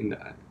deflect in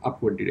the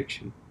upward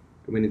direction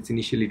when it's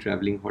initially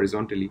traveling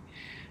horizontally.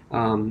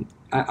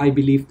 I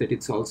believe that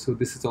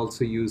this is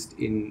also used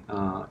in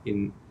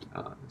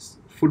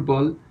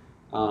football,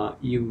 where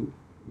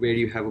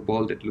you have a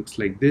ball that looks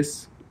like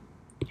this,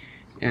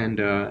 and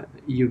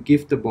you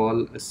give the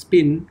ball a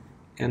spin,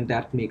 and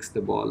that makes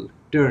the ball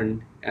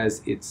turn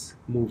as it's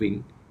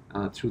moving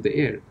through the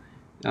air.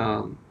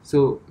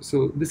 So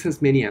this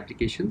has many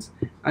applications.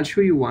 I'll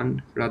show you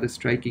one rather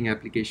striking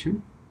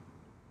application,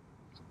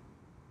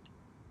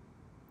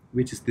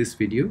 which is this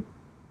video.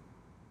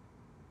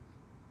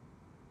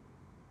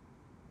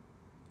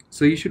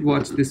 So you should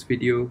watch this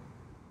video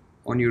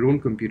on your own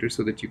computer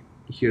so that you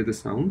hear the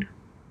sound.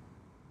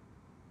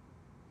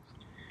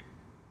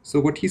 So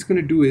what he's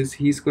going to do is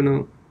he's going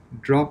to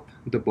drop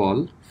the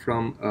ball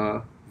from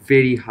a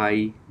very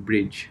high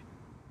bridge.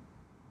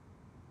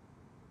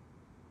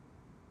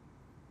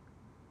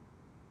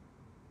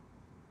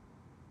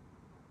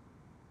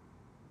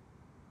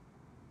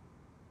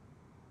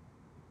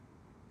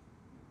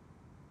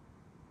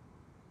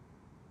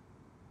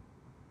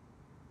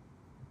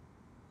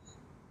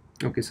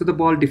 Okay, so the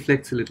ball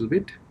deflects a little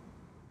bit.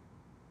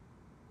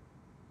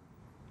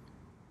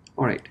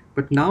 All right,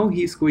 but now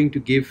he's going to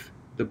give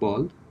the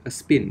ball a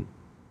spin,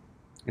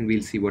 and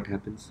we'll see what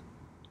happens.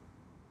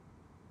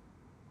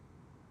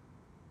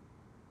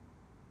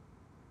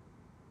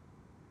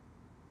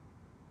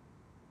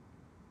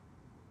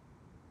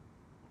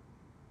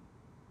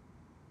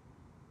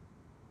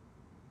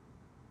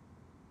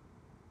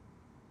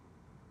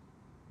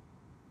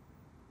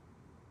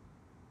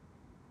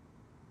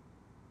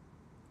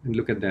 And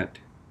look at that.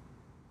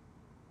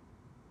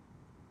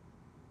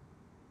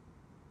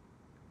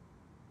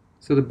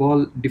 So the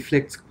ball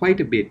deflects quite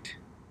a bit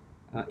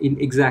in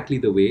exactly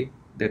the way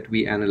that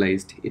we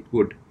analyzed it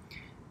would,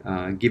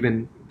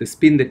 given the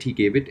spin that he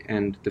gave it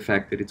and the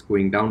fact that it's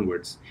going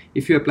downwards.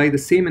 If you apply the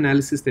same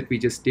analysis that we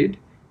just did,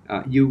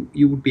 you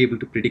would be able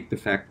to predict the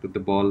fact that the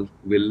ball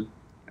will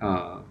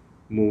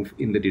move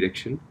in the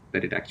direction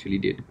that it actually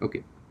did.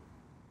 Okay.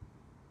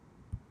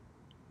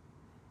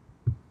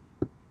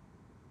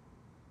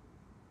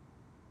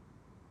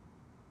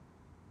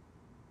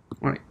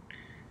 All right.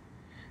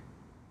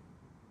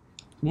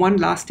 One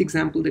last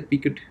example that we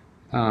could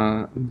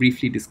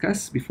briefly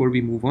discuss before we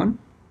move on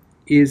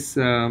is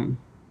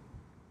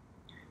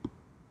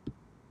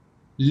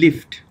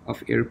lift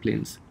of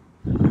airplanes.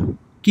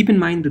 Keep in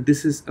mind that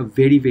this is a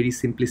very, very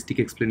simplistic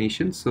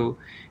explanation. So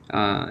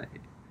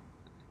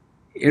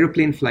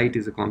Aeroplane flight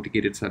is a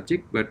complicated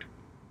subject, but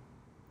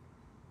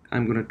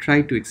I'm going to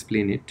try to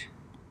explain it.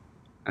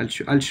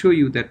 I'll show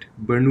you that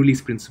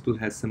Bernoulli's principle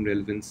has some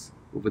relevance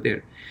over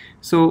there.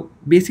 So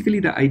basically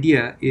the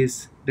idea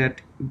is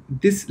that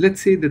this,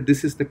 let's say that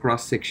this is the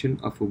cross section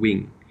of a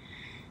wing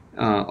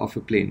of a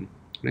plane,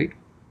 right?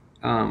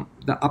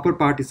 The upper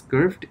part is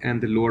curved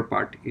and the lower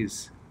part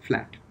is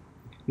flat.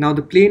 Now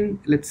the plane,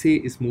 let's say,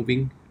 is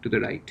moving to the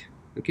right,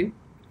 okay?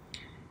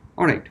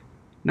 All right,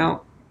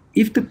 now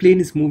if the plane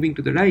is moving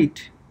to the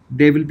right,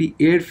 there will be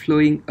air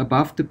flowing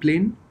above the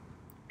plane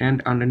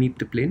and underneath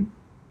the plane,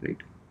 right?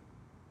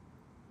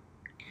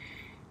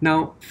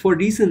 Now, for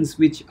reasons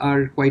which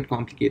are quite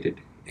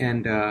complicated,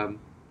 and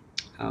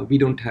we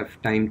don't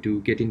have time to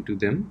get into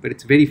them, but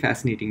it's very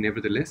fascinating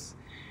nevertheless,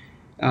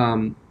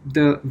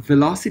 the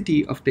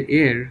velocity of the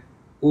air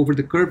over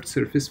the curved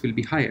surface will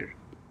be higher,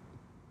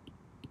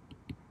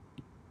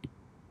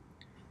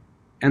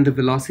 and the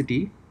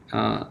velocity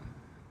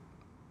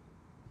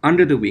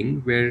under the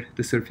wing, where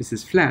the surface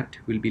is flat,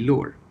 will be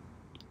lower.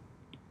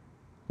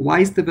 Why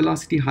is the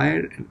velocity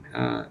higher?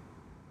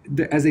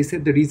 As I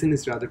said, the reason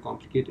is rather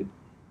complicated,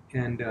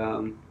 and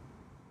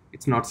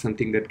it's not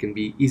something that can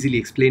be easily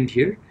explained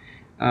here.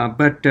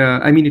 But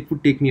I mean, it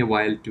would take me a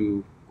while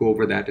to go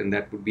over that, and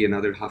that would be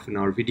another half an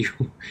hour video.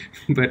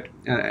 But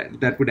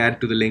that would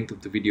add to the length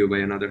of the video by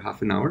another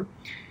half an hour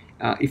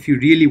if you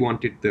really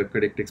wanted the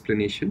correct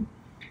explanation.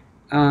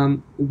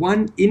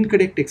 One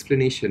incorrect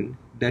explanation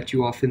that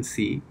you often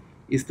see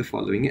is the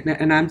following,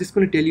 and I'm just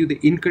going to tell you the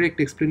incorrect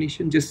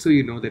explanation just so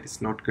you know that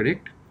it's not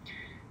correct.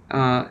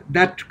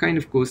 That kind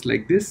of goes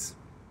like this.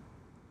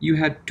 You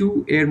had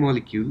two air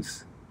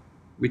molecules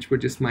which were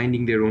just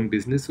minding their own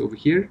business over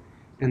here,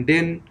 and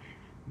then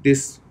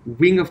this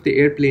wing of the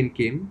airplane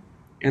came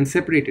and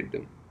separated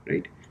them,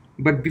 right?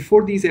 But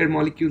before these air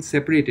molecules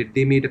separated,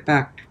 they made a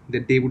pact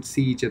that they would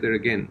see each other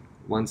again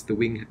once the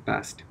wing had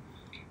passed.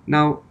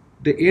 Now,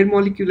 the air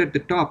molecule at the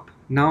top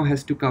now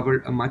has to cover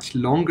a much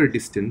longer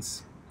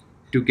distance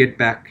to get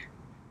back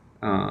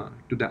to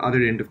the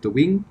other end of the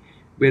wing,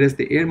 whereas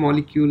the air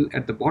molecule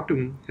at the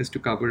bottom has to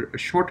cover a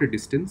shorter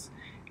distance.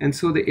 And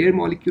so the air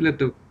molecule at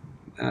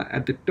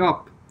the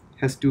top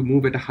has to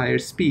move at a higher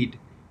speed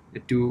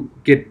to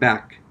get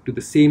back to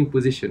the same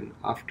position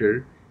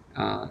after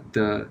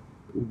the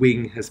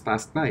wing has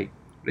passed by,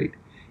 right?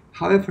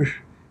 However,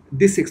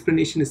 this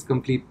explanation is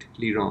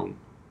completely wrong.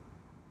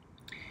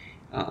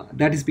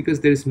 That is because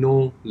there is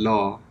no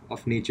law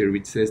of nature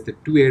which says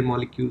that two air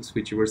molecules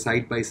which were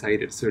side by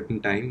side at a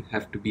certain time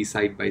have to be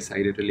side by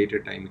side at a later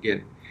time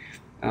again.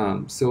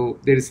 So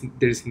there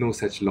is no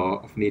such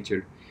law of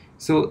nature.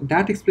 So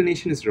that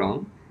explanation is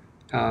wrong.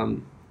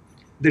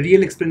 The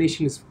real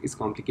explanation is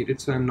complicated,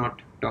 so I'm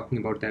not talking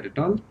about that at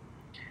all.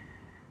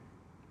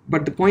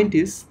 But the point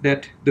is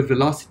that the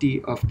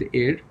velocity of the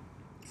air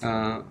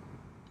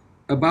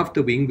above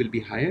the wing will be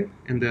higher,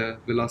 and the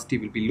velocity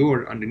will be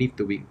lower underneath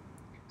the wing.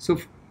 So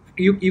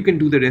you can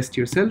do the rest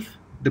yourself.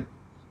 The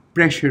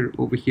pressure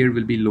over here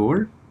will be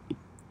lower,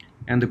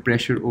 and the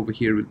pressure over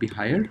here will be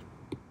higher.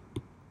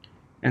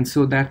 And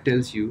so that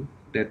tells you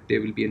that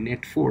there will be a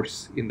net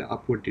force in the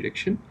upward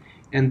direction,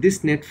 and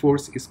this net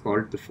force is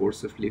called the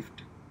force of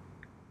lift,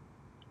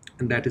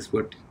 and that is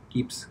what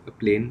keeps a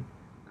plane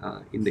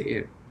in the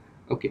air.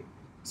 Okay,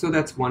 so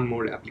that's one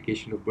more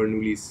application of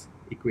Bernoulli's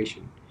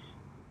equation.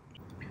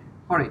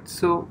 Alright,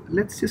 so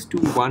let's just do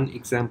one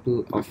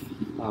example of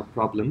a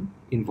problem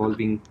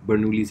involving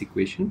Bernoulli's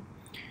equation.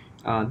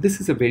 This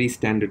is a very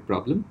standard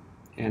problem,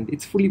 and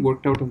it's fully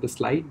worked out on the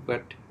slide,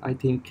 but I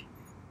think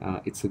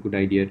it's a good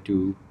idea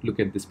to look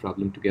at this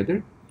problem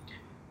together.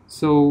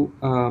 So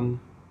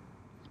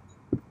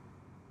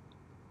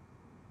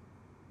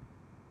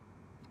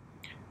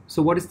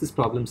what is this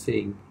problem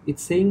saying?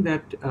 It's saying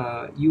that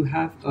you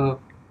have a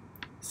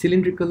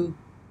cylindrical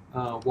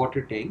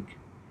water tank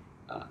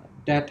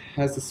that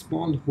has a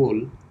small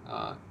hole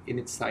in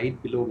its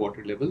side below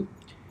water level.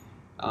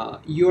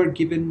 You are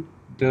given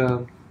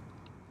the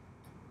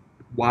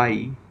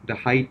y, the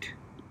height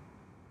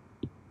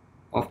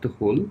of the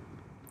hole,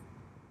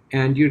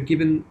 and you're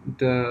given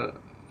the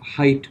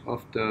height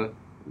of the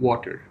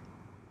water.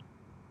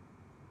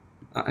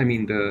 I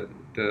mean the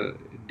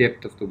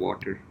depth of the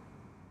water.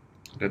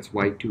 That's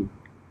y2.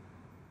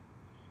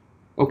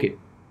 Okay,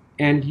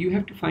 and you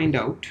have to find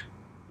out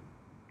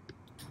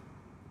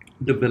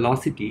the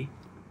velocity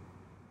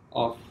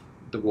of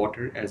the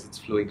water as it's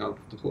flowing out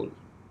of the hole.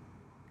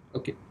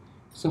 Okay,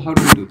 so how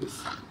do we do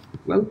this?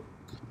 Well,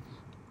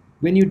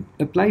 when you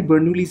apply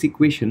Bernoulli's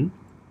equation,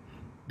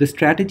 the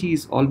strategy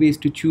is always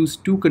to choose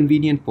two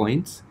convenient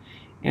points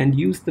and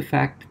use the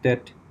fact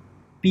that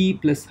P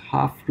plus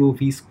half rho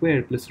v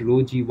square plus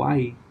rho gy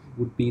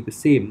would be the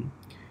same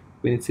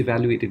when it's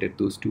evaluated at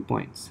those 2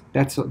 points.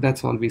 That's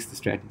always the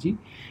strategy.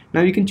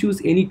 Now you can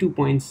choose any 2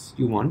 points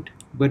you want,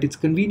 but it's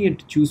convenient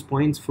to choose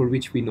points for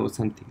which we know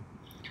something.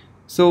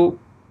 So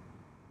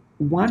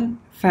one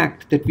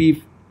fact that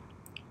we've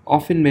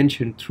often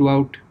mentioned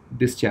throughout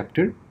this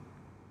chapter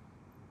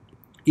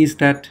is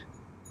that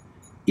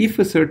if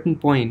a certain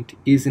point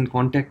is in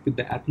contact with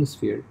the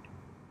atmosphere,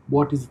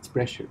 what is its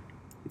pressure?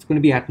 It's going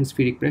to be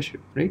atmospheric pressure,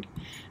 right?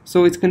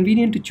 So it's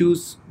convenient to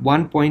choose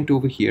one point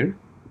over here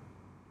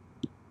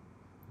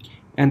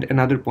and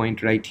another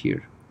point right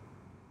here.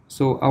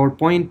 So our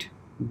point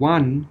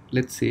 1,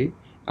 let's say,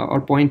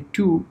 our point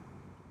 2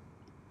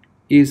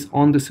 is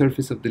on the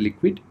surface of the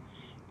liquid,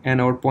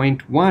 and our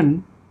point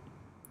 1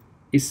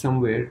 is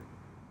somewhere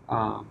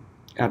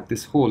at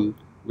this hole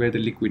where the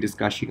liquid is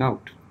gushing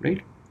out,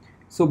 right?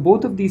 So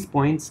both of these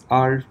points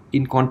are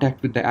in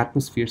contact with the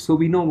atmosphere, so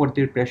we know what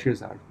their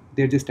pressures are.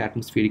 They're just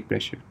atmospheric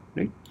pressure,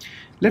 right?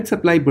 Let's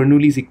apply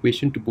Bernoulli's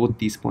equation to both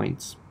these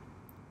points.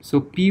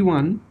 So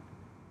P1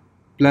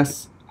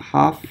 plus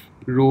half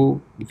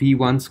rho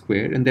V1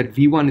 square, and that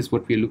V1 is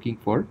what we're looking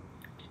for,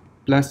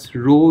 plus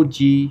rho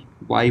G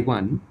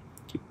Y1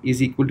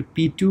 is equal to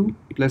P2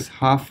 plus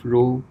half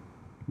rho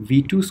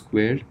V2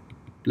 square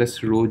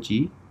plus rho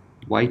G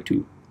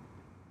Y2.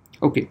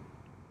 Okay.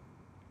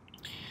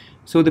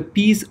 So the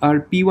P's are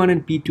P1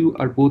 and P2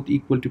 are both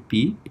equal to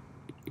P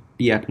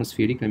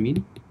atmospheric, I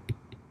mean.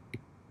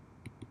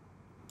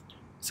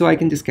 So I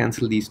can just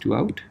cancel these two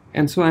out.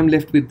 And so I'm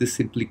left with this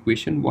simple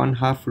equation,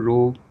 1/2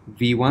 rho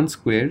V1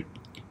 square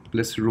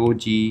plus rho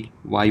G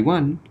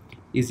Y1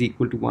 is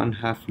equal to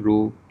 1/2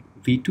 rho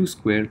V2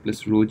 square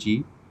plus rho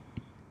G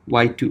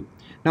Y2.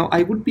 Now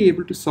I would be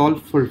able to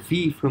solve for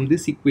V from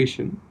this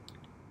equation,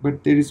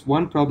 but there is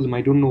one problem.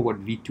 I don't know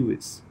what V2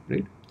 is,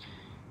 right?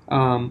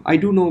 I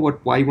do know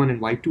what Y1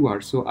 and Y2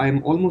 are, so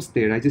I'm almost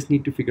there. I just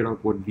need to figure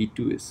out what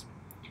V2 is.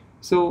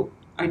 So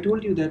I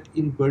told you that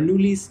in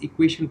Bernoulli's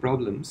equation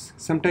problems,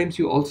 sometimes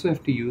you also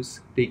have to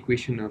use the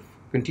equation of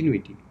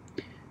continuity.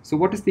 So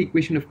what does the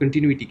equation of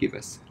continuity give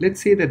us?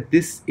 Let's say that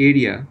this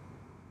area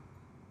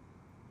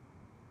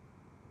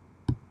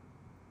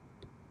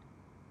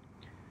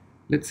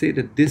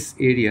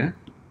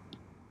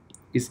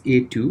is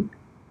A2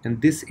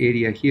 and this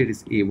area here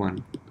is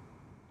A1.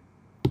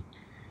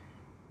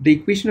 The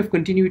equation of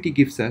continuity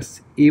gives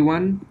us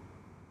A1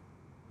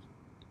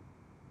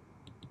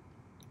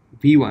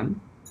 V1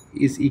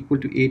 is equal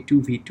to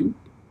A2 V2,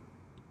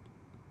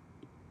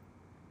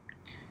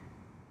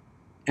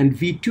 and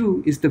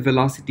V2 is the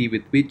velocity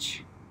with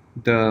which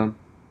a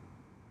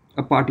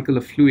particle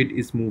of fluid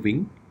is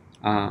moving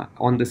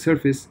on the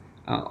surface.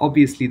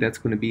 Obviously that's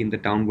going to be in the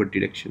downward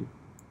direction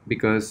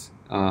because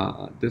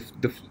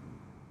the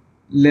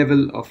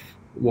level of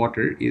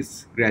water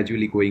is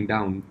gradually going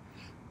down,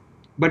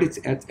 but it's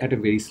at a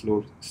very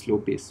slow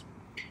pace.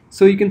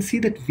 So you can see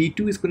that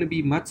V2 is going to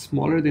be much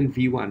smaller than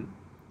V1.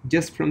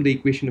 Just from the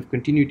equation of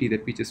continuity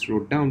that we just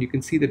wrote down, you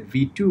can see that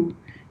V2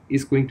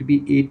 is going to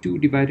be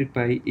A2 divided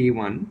by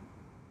A1,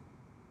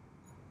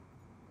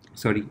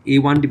 sorry,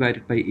 A1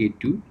 divided by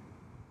A2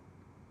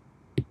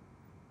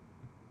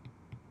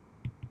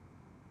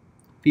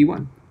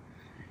 V1.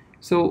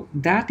 So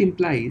that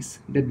implies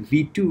that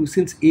V2,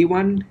 since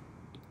A1,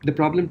 the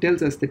problem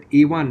tells us that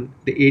A1,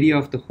 the area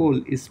of the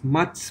hole, is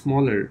much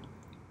smaller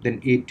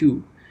than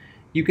A2.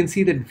 You can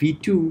see that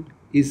V2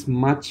 is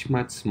much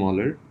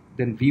smaller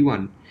than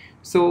V1.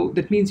 So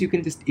that means you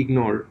can just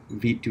ignore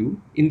V2.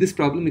 In this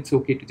problem, it's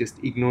okay to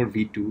just ignore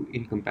V2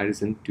 in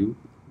comparison to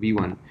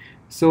V1.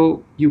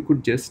 So you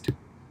could just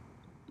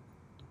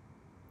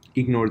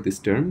ignore this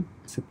term.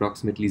 It's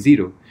approximately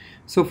 0.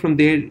 So from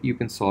there, you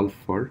can solve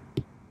for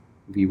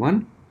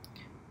V1.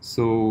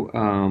 So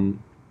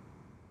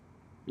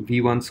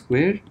V1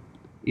 square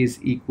is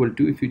equal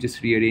to, if you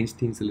just rearrange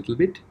things a little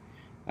bit,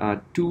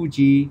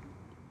 2G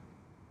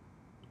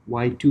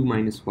Y2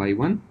 minus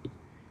Y1.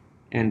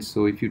 And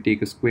so if you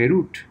take a square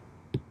root,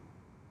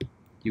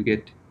 you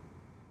get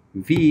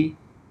V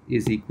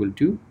is equal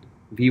to,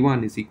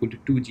 V1 is equal to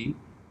 2G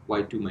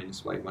Y2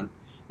 minus Y1.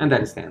 And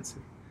that is the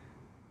answer.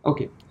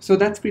 Okay, so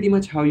that's pretty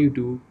much how you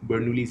do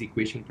Bernoulli's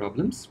equation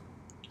problems.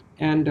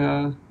 And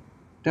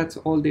that's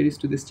all there is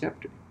to this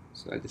chapter.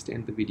 So I'll just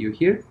end the video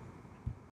here.